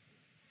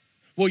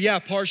 Well, yeah,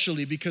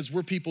 partially because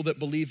we're people that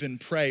believe in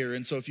prayer,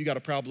 and so if you got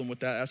a problem with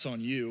that, that's on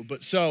you.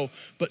 But so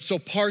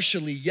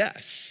partially,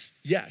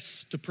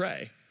 yes, to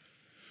pray.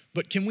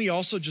 But can we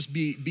also just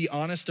be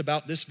honest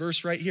about this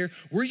verse right here?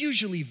 We're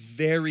usually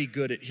very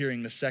good at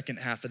hearing the second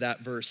half of that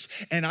verse,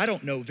 and I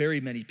don't know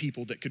very many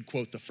people that could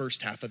quote the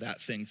first half of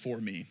that thing for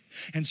me.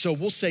 And so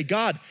we'll say,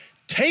 God,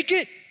 take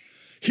it.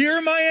 Here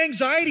are my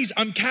anxieties.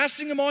 I'm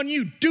casting them on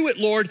you. Do it,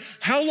 Lord.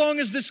 How long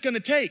is this gonna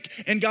take?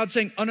 And God's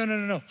saying, oh,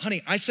 no.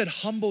 Honey, I said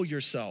humble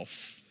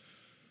yourself.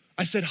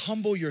 I said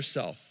humble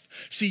yourself.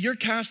 See, you're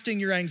casting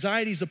your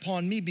anxieties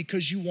upon me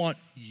because you want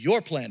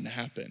your plan to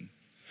happen.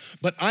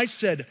 But I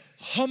said,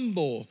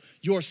 humble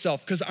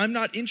yourself, because I'm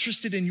not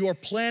interested in your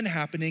plan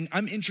happening.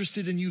 I'm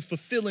interested in you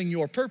fulfilling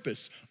your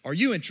purpose. Are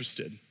you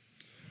interested?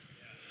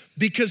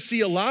 Because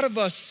see, a lot of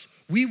us,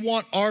 we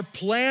want our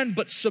plan,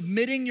 but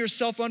submitting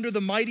yourself under the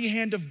mighty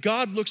hand of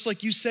God looks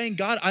like you saying,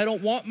 God, I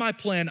don't want my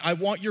plan. I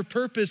want your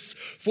purpose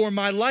for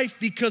my life,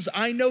 because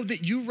I know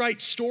that you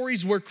write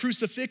stories where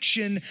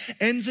crucifixion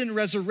ends in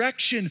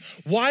resurrection.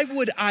 Why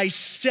would I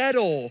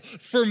settle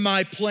for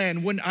my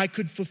plan when I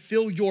could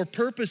fulfill your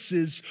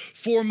purposes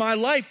for my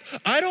life?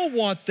 I don't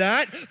want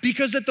that,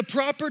 because at the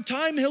proper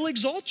time, he'll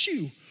exalt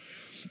you.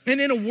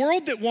 And in a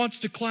world that wants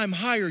to climb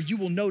higher, you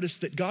will notice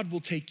that God will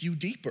take you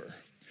deeper,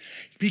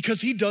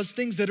 because he does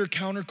things that are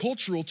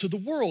countercultural to the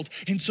world.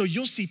 And so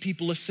you'll see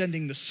people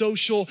ascending the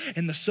social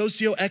and the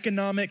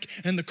socioeconomic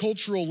and the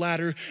cultural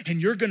ladder,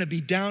 and you're gonna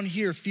be down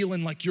here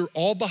feeling like you're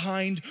all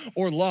behind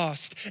or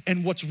lost.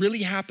 And what's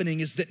really happening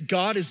is that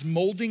God is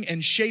molding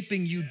and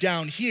shaping you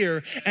down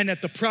here, and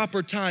at the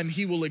proper time,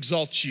 he will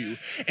exalt you.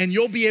 And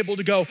you'll be able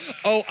to go,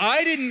 oh,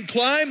 I didn't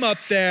climb up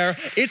there.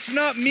 It's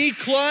not me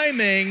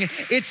climbing.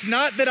 It's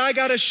not that I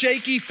got a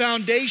shaky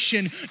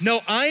foundation. No,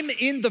 I'm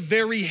in the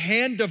very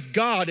hand of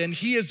God, and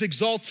he has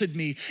exalted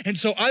me. And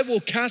so I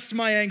will cast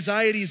my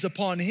anxieties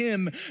upon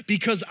him,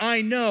 because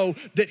I know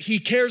that he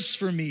cares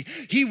for me.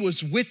 He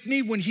was with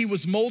me when he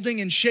was molding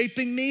and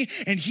shaping me,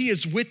 and he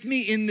is with me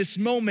in this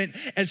moment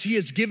as he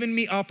has given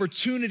me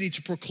opportunity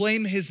to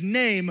proclaim his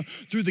name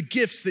through the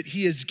gifts that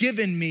he has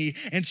given me.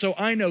 And so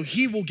I know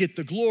he will get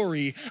the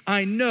glory.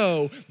 I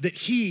know that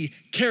he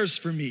cares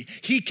for me.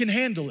 He can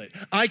handle it.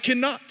 I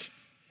cannot.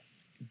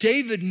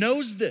 David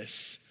knows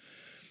this.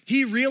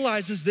 He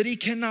realizes that he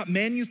cannot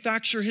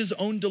manufacture his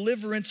own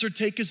deliverance or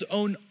take his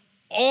own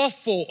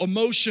awful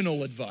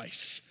emotional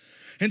advice.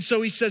 And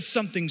so he says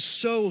something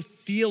so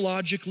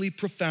theologically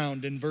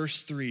profound in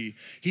verse 3.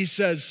 He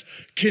says,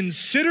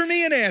 "Consider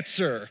me an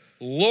answer,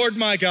 Lord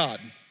my God."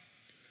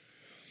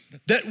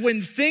 That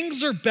when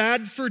things are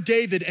bad for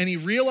David and he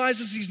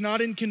realizes he's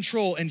not in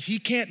control and he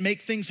can't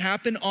make things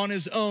happen on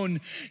his own,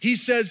 he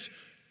says,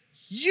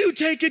 "You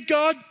take it,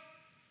 God.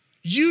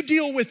 You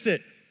deal with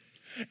it."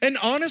 And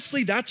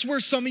honestly, that's where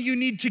some of you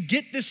need to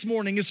get this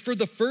morning, is for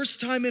the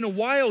first time in a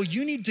while,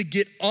 you need to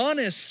get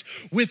honest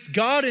with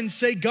God and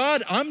say,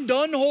 "God, I'm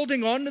done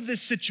holding on to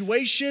this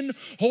situation,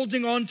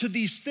 holding on to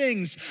these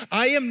things.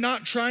 I am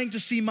not trying to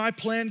see my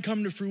plan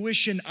come to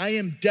fruition. I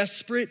am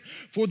desperate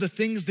for the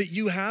things that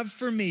you have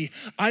for me.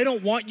 I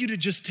don't want you to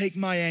just take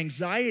my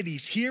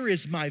anxieties. Here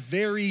is my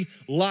very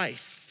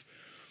life."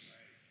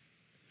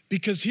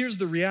 Because here's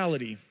the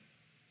reality.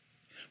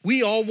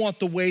 We all want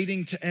the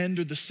waiting to end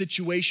or the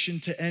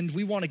situation to end.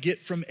 We want to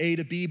get from A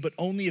to B, but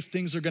only if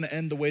things are going to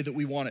end the way that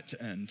we want it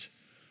to end.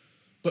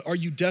 But are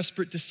you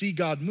desperate to see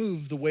God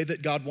move the way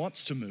that God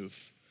wants to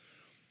move?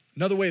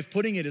 Another way of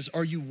putting it is,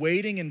 are you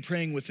waiting and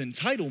praying with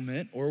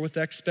entitlement or with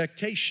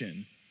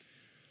expectation?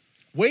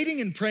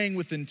 Waiting and praying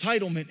with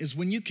entitlement is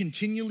when you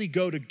continually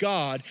go to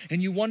God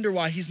and you wonder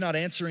why he's not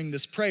answering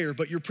this prayer,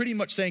 but you're pretty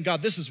much saying,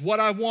 "God, this is what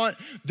I want.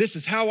 This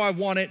is how I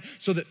want it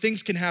so that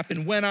things can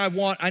happen when I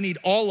want. I need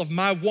all of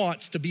my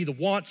wants to be the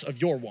wants of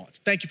your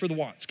wants. Thank you for the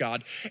wants,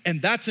 God." And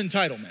that's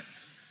entitlement.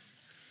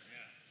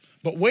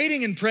 But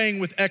waiting and praying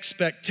with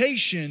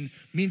expectation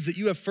means that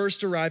you have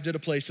first arrived at a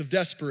place of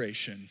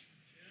desperation,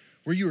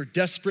 where you are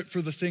desperate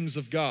for the things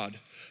of God.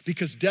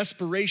 Because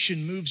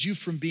desperation moves you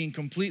from being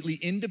completely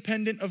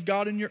independent of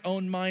God in your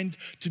own mind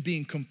to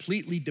being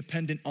completely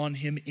dependent on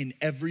him in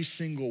every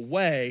single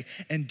way.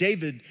 And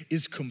David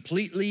is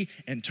completely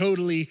and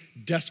totally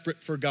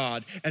desperate for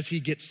God as he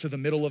gets to the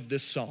middle of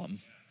this psalm.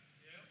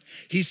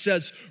 He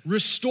says,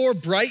 "Restore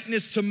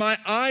brightness to my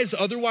eyes,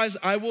 otherwise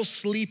I will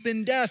sleep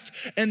in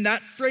death." And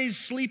that phrase,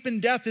 sleep in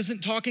death,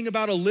 isn't talking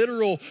about a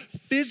literal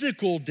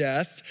physical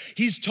death.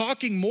 He's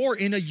talking more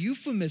in a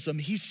euphemism.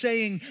 He's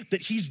saying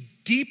that he's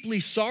deeply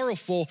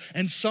sorrowful.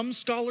 And some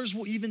scholars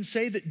will even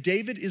say that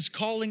David is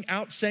calling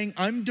out saying,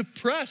 "I'm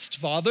depressed,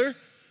 Father."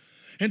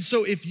 And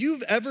so if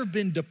you've ever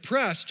been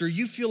depressed or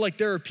you feel like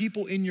there are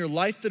people in your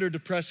life that are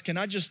depressed, can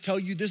I just tell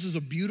you this is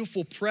a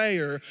beautiful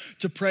prayer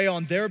to pray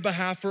on their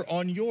behalf or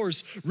on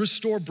yours.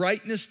 Restore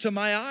brightness to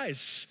my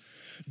eyes.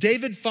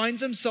 David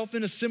finds himself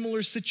in a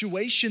similar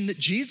situation that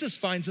Jesus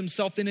finds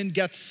himself in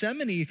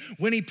Gethsemane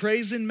when he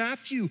prays in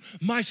Matthew,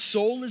 "My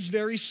soul is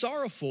very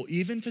sorrowful,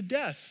 even to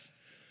death."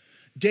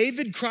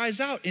 David cries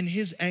out in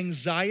his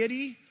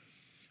anxiety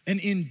and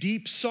in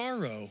deep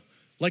sorrow,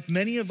 like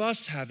many of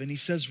us have, and he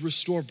says,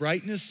 "Restore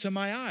brightness to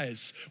my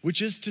eyes,"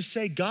 which is to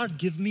say, "God,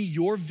 give me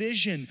your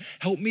vision.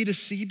 Help me to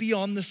see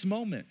beyond this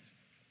moment."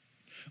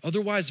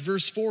 Otherwise,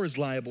 verse 4 is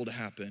liable to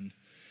happen.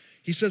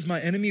 He says, "My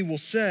enemy will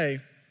say,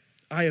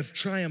 I have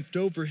triumphed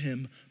over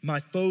him. My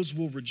foes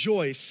will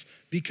rejoice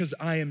because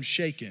I am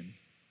shaken."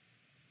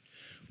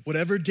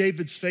 Whatever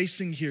David's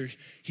facing here,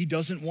 he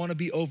doesn't want to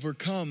be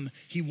overcome.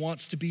 He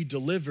wants to be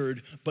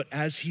delivered, but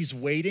as he's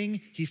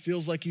waiting, he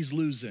feels like he's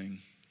losing.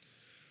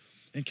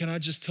 And can I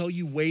just tell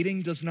you,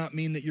 waiting does not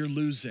mean that you're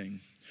losing.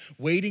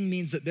 Waiting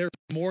means that there's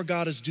more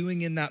God is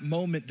doing in that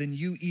moment than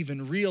you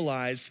even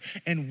realize.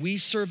 And we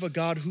serve a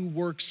God who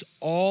works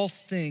all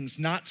things,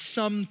 not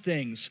some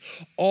things,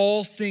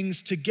 all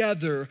things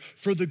together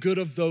for the good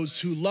of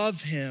those who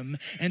love him.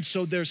 And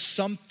so there's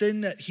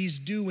something that he's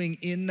doing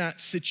in that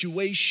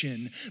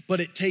situation. But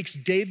it takes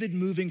David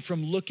moving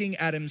from looking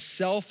at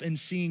himself and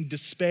seeing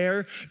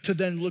despair to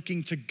then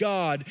looking to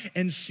God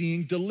and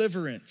seeing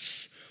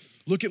deliverance.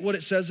 Look at what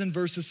it says in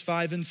verses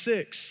 5 and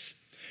 6.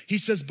 He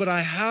says, "But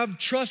I have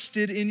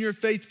trusted in your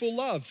faithful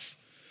love.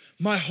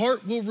 My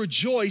heart will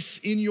rejoice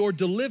in your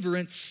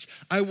deliverance.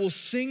 I will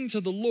sing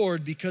to the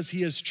Lord because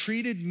he has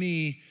treated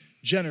me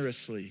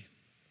generously."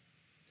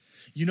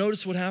 You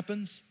notice what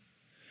happens?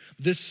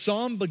 This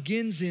psalm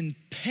begins in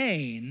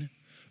pain,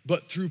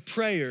 but through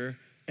prayer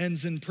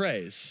ends in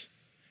praise.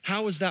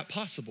 How is that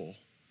possible?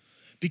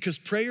 Because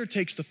prayer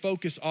takes the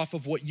focus off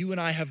of what you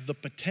and I have the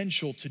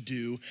potential to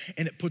do,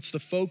 and it puts the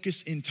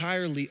focus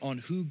entirely on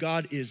who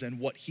God is and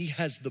what he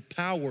has the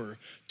power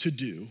to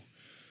do.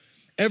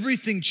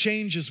 Everything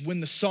changes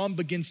when the psalm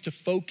begins to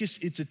focus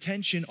its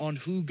attention on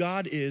who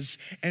God is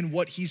and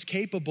what he's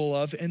capable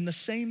of, and the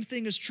same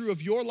thing is true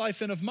of your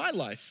life and of my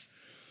life.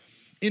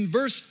 In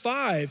verse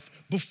 5,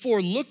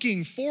 before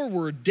looking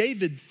forward,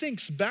 David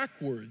thinks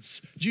backwards.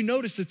 Do you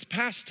notice it's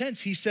past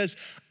tense? He says,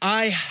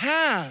 "I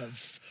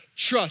have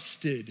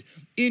trusted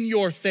in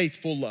your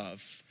faithful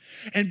love."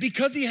 And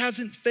because he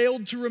hasn't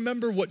failed to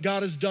remember what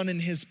God has done in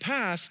his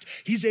past,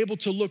 he's able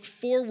to look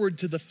forward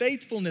to the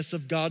faithfulness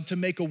of God to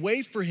make a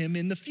way for him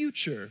in the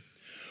future.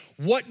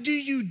 What do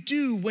you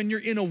do when you're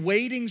in a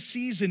waiting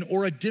season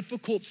or a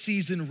difficult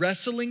season,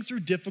 wrestling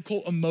through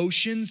difficult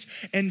emotions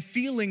and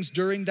feelings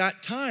during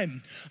that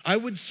time? I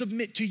would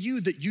submit to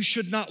you that you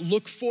should not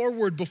look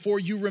forward before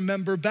you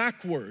remember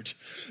backward,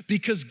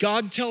 because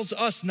God tells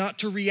us not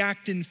to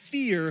react in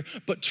fear,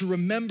 but to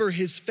remember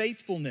his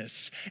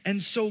faithfulness.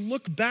 And so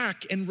look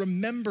back and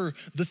remember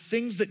the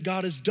things that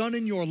God has done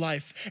in your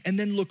life, and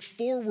then look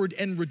forward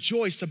and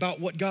rejoice about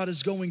what God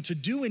is going to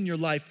do in your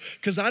life,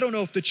 because I don't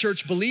know if the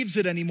church believes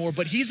it anymore,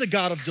 but he's a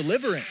God of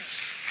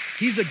deliverance.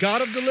 He's a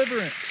God of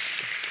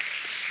deliverance.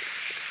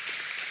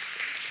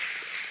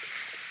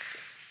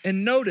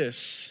 And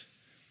notice,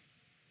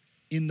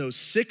 in those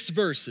 6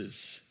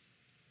 verses,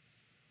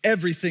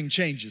 everything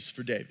changes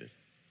for David,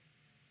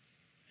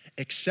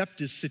 except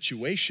his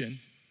situation.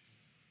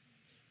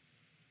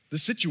 The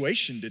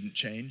situation didn't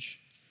change.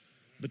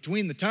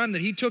 Between the time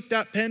that he took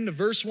that pen to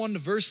verse 1 to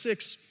verse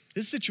 6,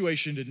 his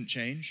situation didn't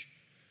change,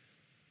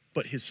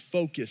 but his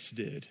focus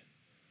did.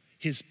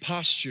 His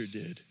posture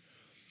did.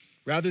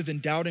 Rather than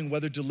doubting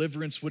whether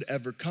deliverance would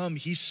ever come,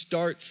 he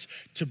starts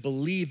to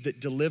believe that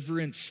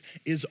deliverance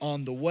is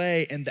on the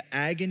way, and the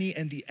agony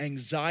and the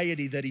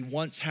anxiety that he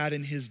once had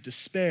in his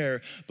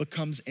despair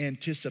becomes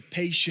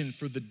anticipation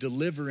for the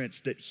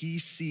deliverance that he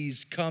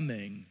sees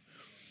coming.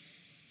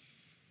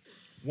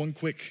 One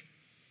quick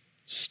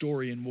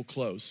story and we'll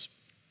close.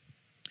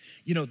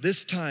 You know,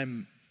 this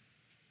time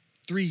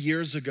 3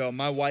 years ago,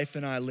 my wife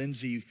and I,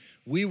 Lindsay,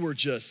 we were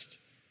just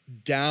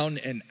down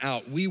and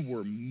out. We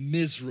were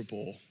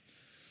miserable.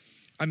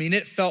 I mean,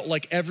 it felt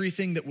like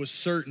everything that was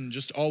certain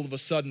just all of a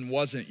sudden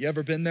wasn't. You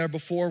ever been there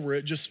before where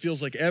it just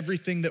feels like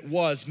everything that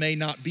was may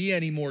not be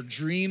anymore?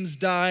 Dreams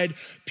died,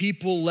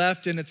 people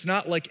left, and it's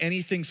not like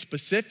anything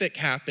specific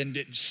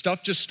happened.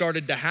 Stuff just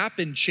started to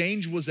happen.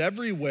 Change was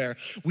everywhere.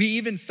 We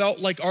even felt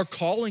like our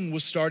calling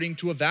was starting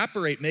to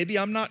evaporate. Maybe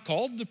I'm not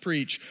called to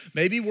preach.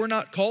 Maybe we're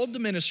not called to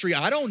ministry.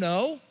 I don't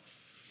know.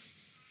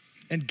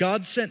 And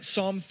God sent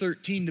Psalm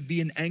 13 to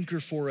be an anchor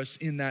for us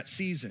in that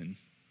season,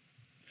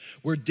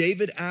 where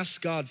David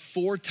asked God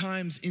 4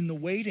 times in the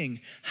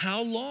waiting,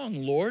 "How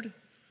long, Lord?"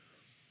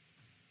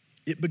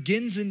 It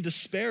begins in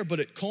despair, but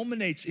it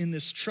culminates in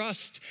this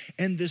trust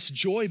and this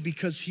joy,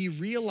 because he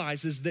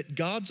realizes that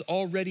God's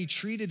already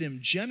treated him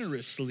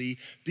generously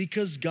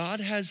because God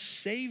has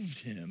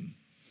saved him.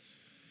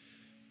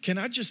 Can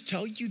I just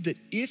tell you that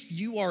if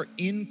you are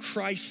in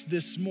Christ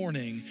this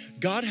morning,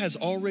 God has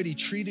already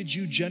treated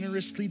you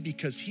generously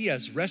because he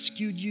has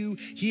rescued you,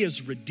 he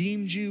has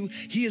redeemed you,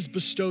 he has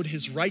bestowed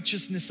his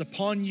righteousness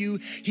upon you,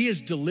 he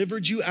has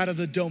delivered you out of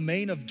the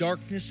domain of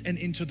darkness and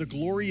into the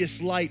glorious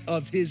light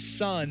of his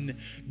Son,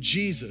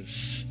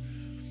 Jesus.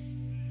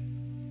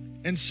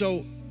 And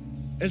so,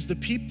 as the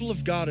people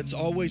of God, it's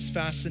always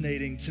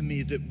fascinating to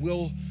me that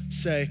we'll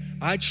say,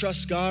 I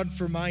trust God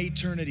for my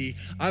eternity.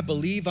 I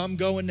believe I'm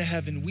going to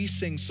heaven. We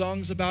sing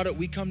songs about it.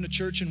 We come to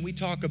church and we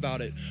talk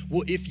about it.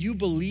 Well, if you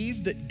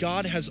believe that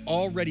God has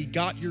already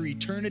got your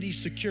eternity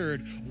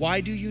secured, why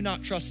do you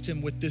not trust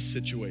him with this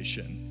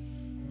situation?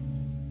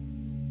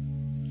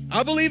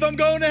 I believe I'm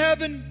going to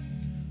heaven.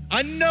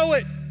 I know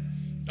it.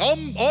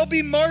 I'll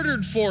be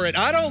martyred for it.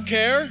 I don't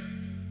care.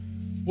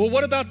 Well,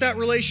 what about that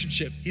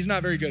relationship? He's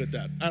not very good at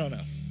that. I don't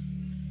know.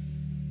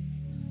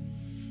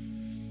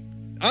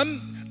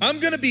 I'm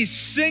gonna be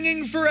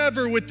singing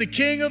forever with the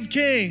King of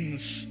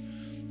Kings.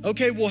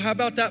 Okay, well, how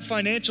about that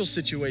financial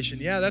situation?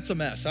 Yeah, that's a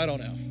mess. I don't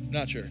know.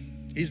 Not sure.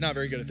 He's not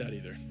very good at that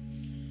either.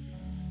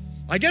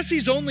 I guess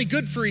he's only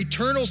good for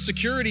eternal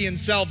security and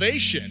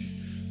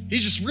salvation.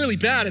 He's just really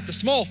bad at the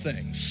small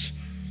things.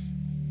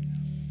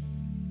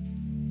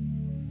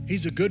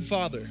 He's a good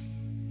father.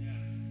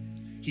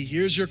 He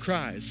hears your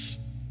cries.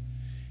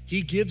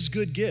 He gives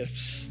good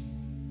gifts.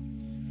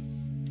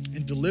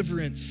 And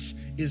deliverance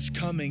is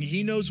coming.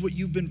 He knows what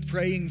you've been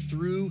praying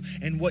through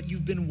and what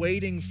you've been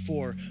waiting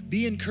for.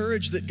 Be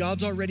encouraged that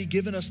God's already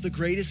given us the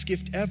greatest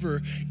gift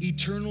ever,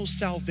 eternal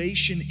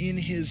salvation in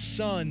his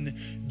Son,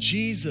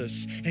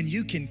 Jesus. And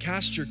you can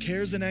cast your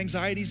cares and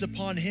anxieties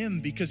upon him,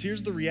 because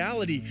here's the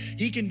reality.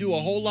 He can do a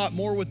whole lot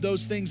more with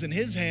those things in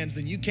his hands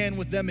than you can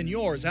with them in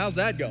yours. How's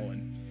that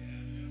going?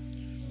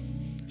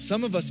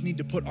 Some of us need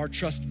to put our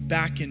trust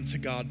back into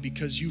God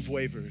because you've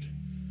wavered.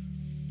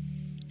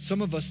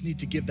 Some of us need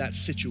to give that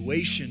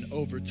situation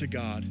over to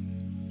God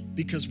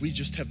because we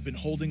just have been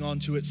holding on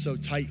to it so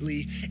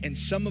tightly. And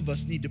some of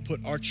us need to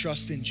put our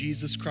trust in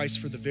Jesus Christ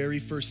for the very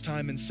first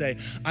time and say,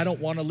 I don't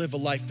want to live a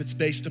life that's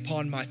based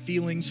upon my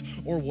feelings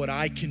or what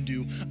I can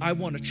do. I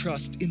want to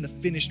trust in the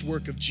finished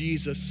work of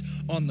Jesus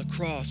on the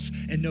cross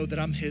and know that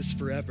I'm his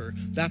forever.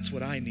 That's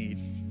what I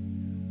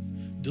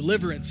need.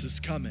 Deliverance is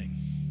coming.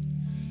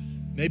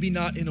 Maybe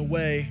not in a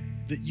way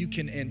that you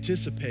can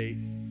anticipate,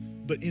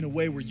 but in a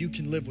way where you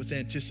can live with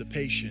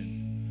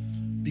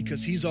anticipation,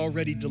 because he's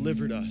already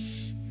delivered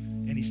us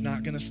and he's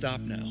not going to stop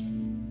now.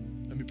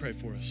 Let me pray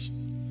for us.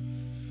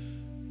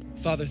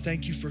 Father,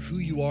 thank you for who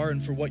you are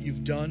and for what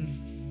you've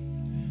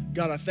done.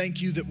 God, I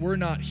thank you that we're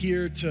not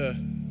here to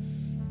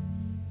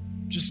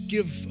just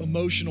give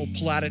emotional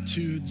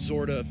platitudes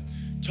or to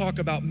talk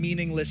about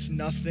meaningless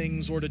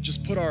nothings or to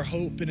just put our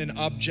hope in an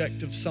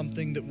object of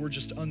something that we're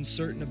just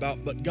uncertain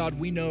about. But God,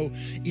 we know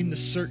in the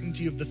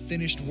certainty of the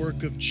finished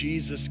work of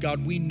Jesus,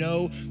 God, we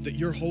know that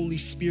your Holy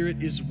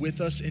Spirit is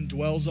with us and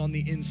dwells on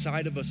the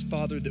inside of us,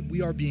 Father, that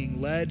we are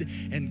being led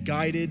and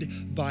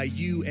guided by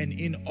you, and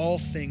in all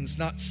things,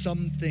 not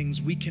some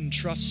things, we can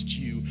trust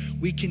you.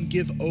 We can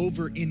give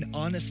over in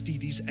honesty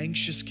these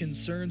anxious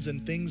concerns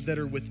and things that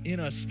are within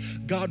us.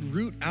 God,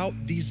 root out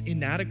these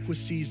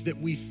inadequacies that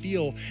we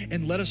feel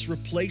and let us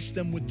replace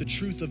them with the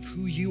truth of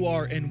who you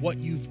are and what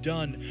you've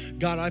done.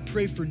 God, I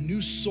pray for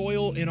new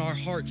soil in our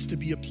hearts to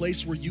be a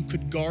place where you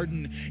could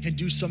garden and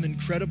do some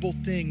incredible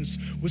things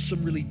with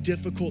some really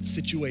difficult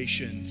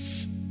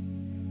situations.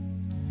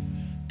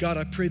 God,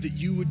 I pray that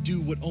you would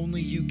do what only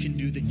you can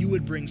do, that you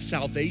would bring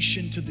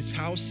salvation to this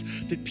house,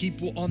 that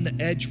people on the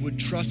edge would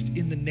trust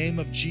in the name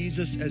of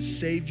Jesus as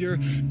Savior.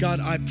 God,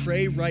 I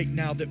pray right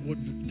now that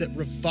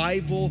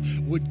revival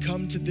would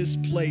come to this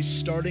place,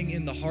 starting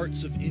in the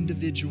hearts of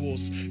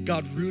individuals.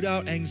 God, root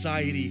out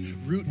anxiety,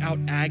 root out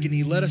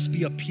agony. Let us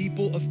be a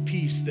people of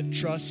peace that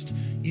trust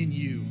in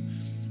you.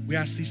 We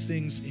ask these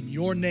things in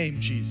your name,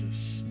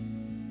 Jesus.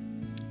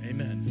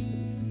 Amen.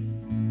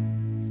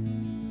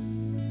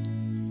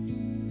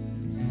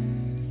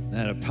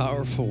 That a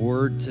powerful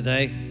word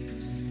today.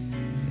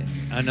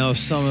 I know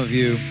some of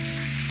you,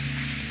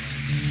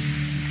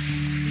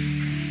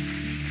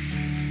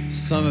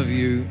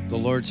 the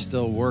Lord's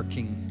still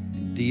working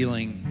and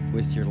dealing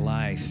with your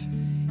life.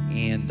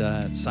 And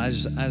so I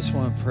just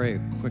want to pray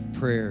a quick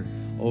prayer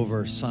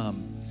over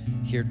some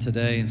here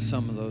today and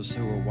some of those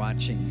who are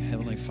watching.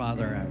 Heavenly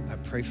Father, I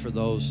pray for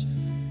those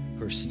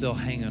who are still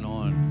hanging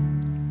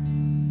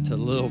on to a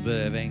little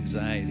bit of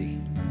anxiety.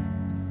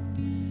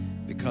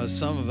 Because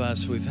some of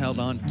us, we've held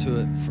on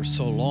to it for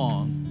so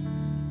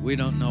long, we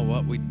don't know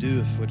what we'd do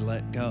if we'd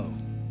let go.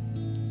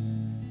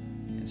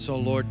 And so,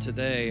 Lord,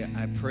 today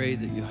I pray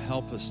that you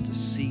help us to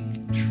seek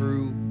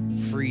true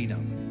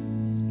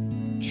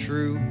freedom,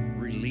 true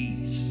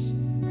release,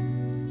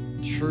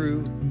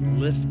 true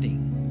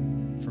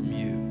lifting from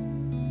you.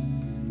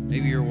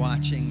 Maybe you're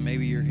watching,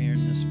 maybe you're here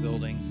in this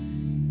building,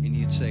 and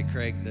you'd say,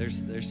 Craig,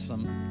 there's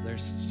some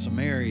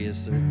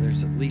areas,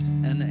 there's at least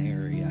an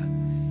area.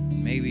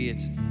 Maybe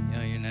it's,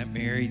 you're not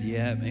married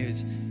yet. Maybe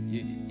it's,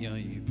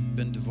 you've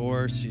been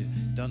divorced. You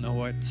don't know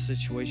what the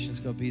situation's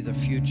going to be, the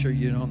future.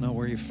 You don't know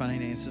where your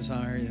finances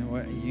are.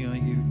 You're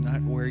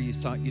not where you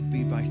thought you'd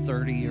be by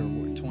 30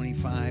 or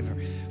 25 or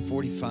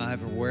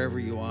 45 or wherever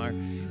you are.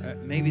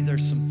 Maybe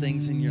there's some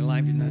things in your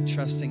life you're not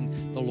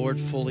trusting the Lord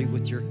fully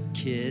with your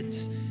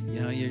kids.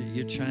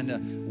 You're trying to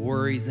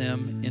worry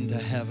them into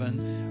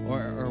heaven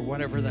or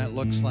whatever that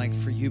looks like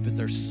for you. But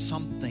there's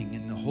something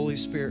in the Holy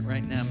Spirit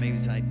right now, maybe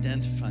it's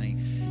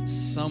identifying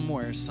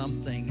somewhere,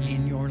 something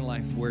in your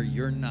life where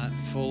you're not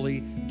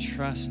fully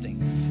trusting,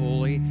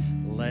 fully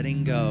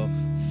letting go,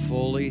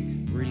 fully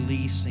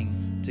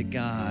releasing to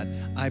God.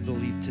 I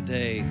believe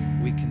today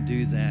we can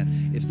do that.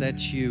 If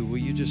that's you, will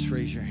you just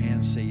raise your hand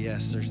and say,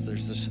 yes,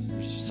 there's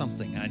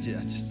something. I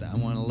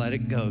want to let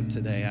it go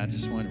today. I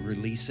just want to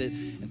release it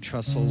and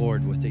trust the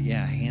Lord with it.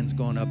 Yeah, hands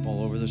going up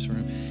all over this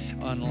room.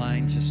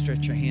 Online, just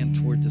stretch your hand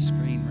toward the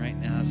screen right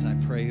now as I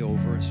pray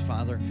over us.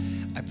 Father,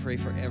 I pray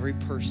for every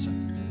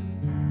person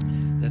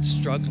that's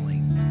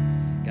struggling,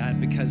 God,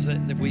 because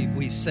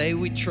we say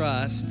we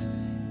trust,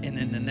 and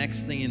then the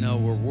next thing you know,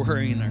 we're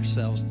worrying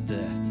ourselves to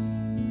death.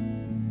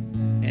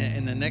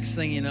 And the next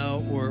thing you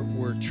know,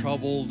 we're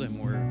troubled, and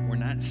we're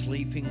not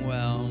sleeping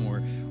well, and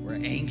we're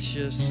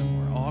anxious, and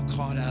we're all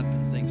caught up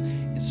in things.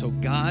 And so,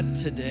 God,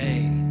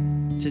 today,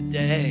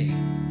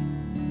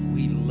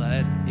 we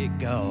let it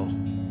go.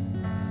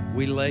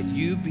 We let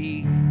you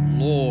be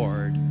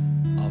Lord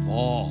of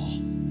all.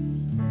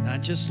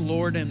 Not just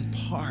Lord in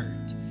part,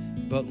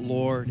 but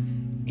Lord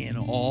in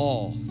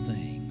all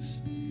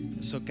things.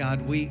 So,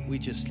 God, we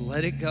just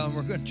let it go. And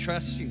we're going to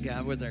trust you,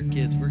 God, with our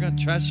kids. We're going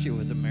to trust you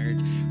with a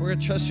marriage. We're going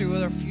to trust you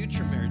with our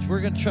future marriage.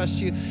 We're going to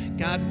trust you,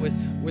 God, with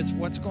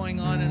what's going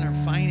on in our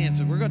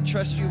finances. We're going to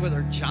trust you with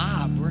our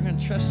job. We're going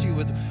to trust you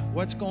with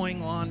what's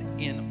going on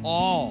in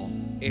all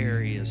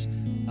areas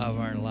of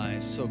our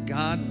lives. So,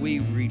 God, we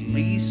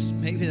release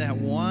maybe that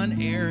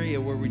one area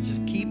where we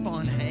just keep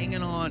on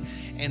hanging on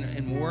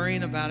and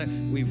worrying about it.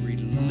 We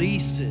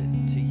release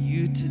it to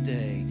you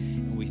today.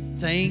 And we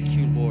thank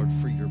you, Lord,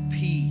 for your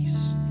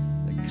peace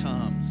that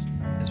comes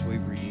as we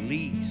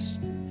release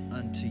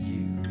unto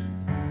you.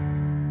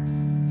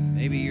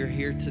 Maybe you're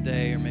here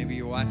today, or maybe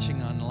you're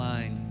watching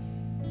online,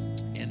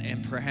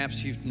 and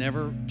perhaps you've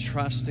never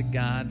trusted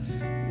God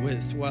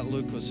with what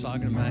Luke was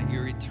talking about,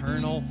 your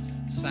eternal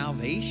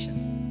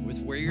salvation,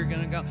 with where you're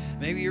going to go.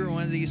 Maybe you're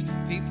one of these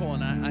people,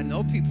 and I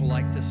know people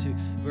like this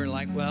who are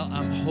like, well,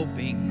 I'm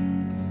hoping,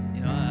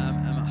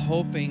 I'm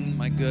hoping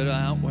my good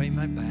outweigh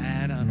my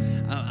bad.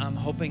 I'm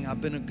hoping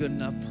I've been a good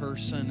enough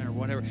person or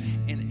whatever.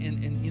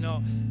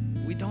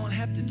 And we don't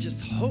have to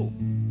just hope.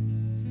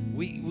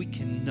 We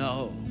can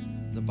know,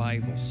 the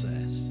Bible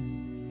says.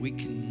 We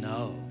can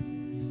know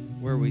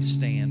where we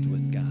stand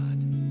with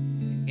God.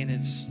 And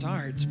it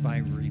starts by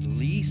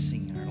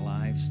releasing our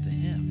lives to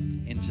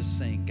Him and just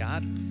saying,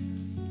 God,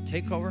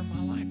 take over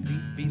my life.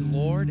 Be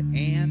Lord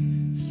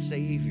and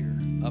Savior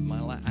of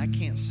my life. I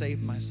can't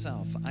save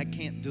myself. I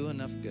can't do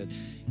enough good.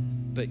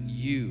 But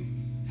you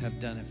have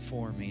done it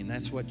for me. And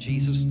that's what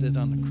Jesus did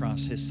on the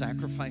cross. His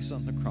sacrifice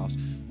on the cross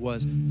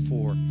was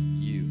for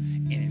you.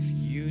 And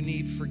if you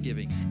need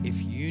forgiving,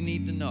 if you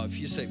need to know, if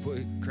you say,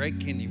 well, Craig,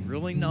 can you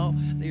really know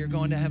that you're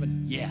going to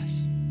heaven?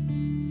 Yes.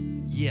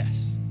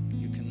 Yes,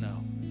 you can know.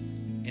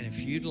 And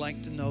if you'd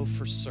like to know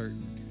for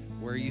certain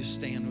where you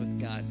stand with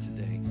God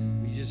today,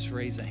 will you just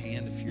raise a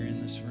hand if you're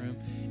in this room?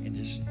 And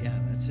just, yeah,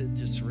 that's it.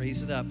 Just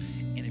raise it up.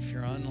 And if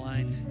you're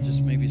online,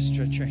 just maybe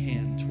stretch your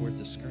hand toward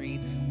the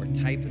screen or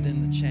type it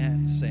in the chat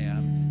and say,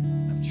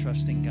 I'm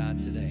trusting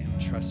God today. I'm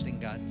trusting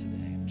God today.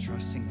 I'm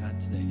trusting God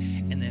today.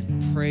 And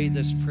then pray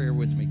this prayer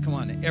with me. Come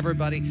on,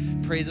 everybody,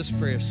 pray this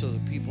prayer so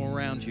the people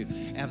around you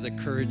have the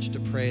courage to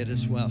pray it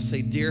as well.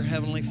 Say, Dear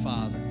Heavenly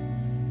Father,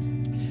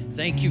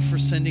 thank you for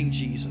sending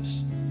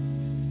Jesus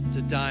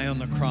to die on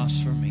the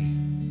cross for me,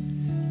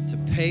 to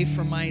pay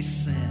for my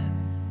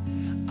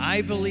sin.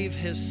 I believe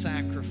His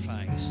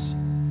sacrifice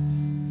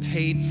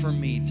paid for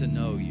me to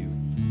know you.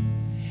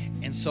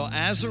 And so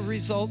as a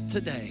result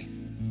today,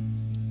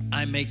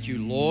 I make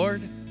you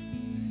Lord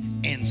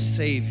and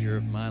Savior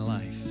of my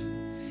life.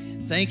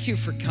 Thank you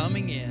for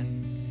coming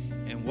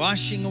in and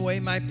washing away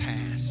my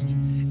past.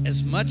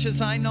 As much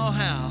as I know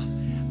how,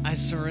 I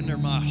surrender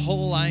my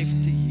whole life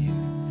to you.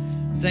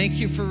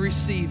 Thank you for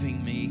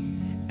receiving me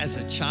as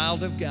a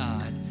child of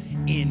God.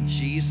 In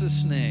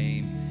Jesus'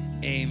 name,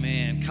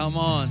 amen. Come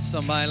on,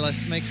 somebody,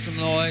 let's make some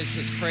noise.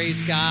 Let's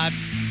praise God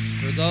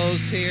for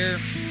those here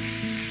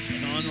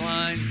and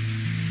online.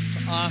 It's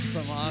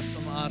awesome,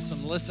 awesome,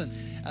 awesome. Listen,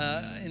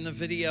 in the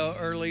video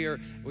earlier,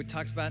 we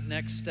talked about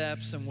next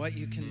steps and what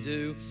you can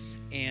do.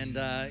 And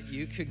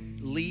you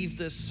could leave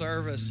this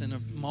service in a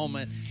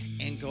moment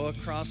and go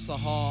across the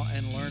hall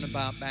and learn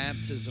about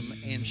baptism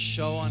and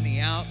show on the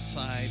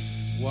outside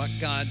what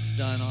God's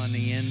done on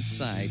the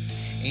inside.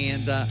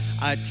 And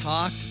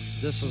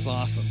this was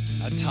awesome.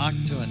 I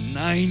talked to a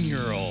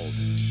 9-year-old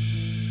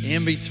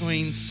in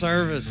between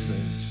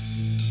services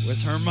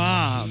with her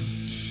mom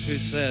who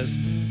says,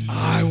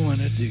 I want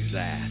to do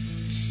that.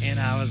 And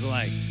I was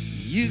like,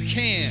 you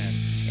can.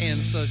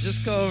 And so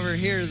just go over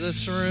here to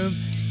this room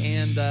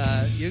and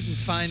you can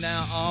find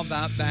out all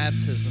about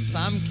baptism. So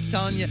I'm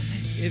telling you,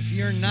 if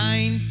you're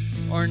 9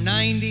 or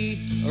 90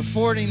 or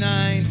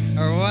 49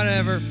 or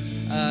whatever,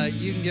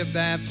 you can get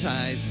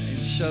baptized and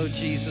show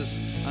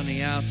Jesus on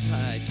the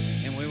outside.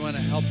 And we want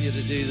to help you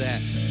to do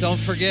that. Don't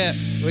forget,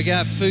 we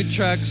got food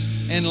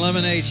trucks and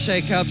lemonade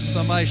shake-ups.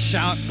 Somebody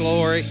shout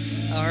glory.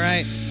 All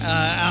right,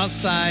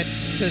 outside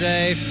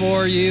today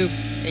for you.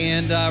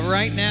 And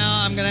right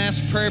now, I'm going to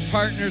ask prayer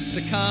partners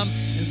to come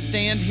and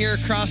stand here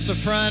across the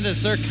front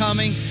as they're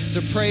coming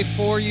to pray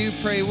for you,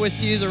 pray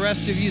with you. The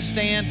rest of you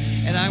stand,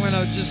 and I'm going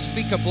to just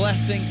speak a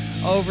blessing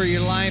over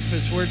your life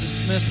as we're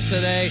dismissed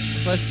today.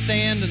 Let's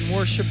stand and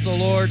worship the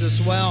Lord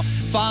as well.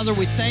 Father,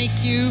 we thank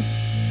you.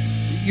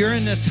 You're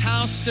in this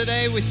house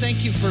today. We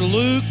thank you for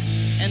Luke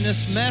and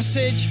this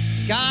message.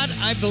 God,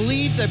 I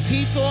believe that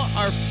people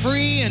are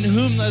free, and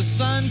whom the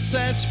Son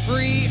sets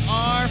free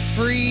are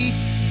free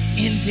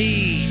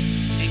indeed.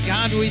 And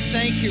God, we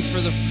thank you for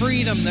the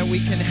freedom that we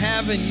can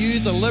have in you,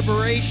 the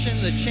liberation,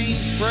 the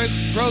chains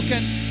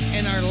broken,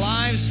 and our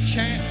lives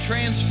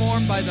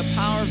transformed by the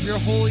power of your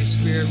Holy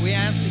Spirit. We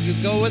ask that you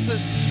go with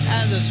us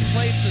out of this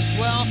place as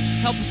well.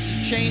 Help us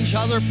to change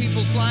other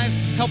people's lives.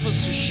 Help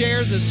us to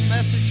share this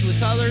message with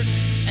others.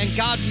 And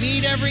God,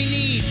 meet every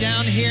need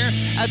down here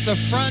at the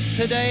front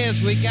today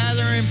as we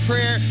gather in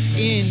prayer.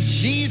 In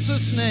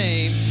Jesus'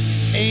 name,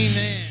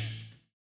 amen.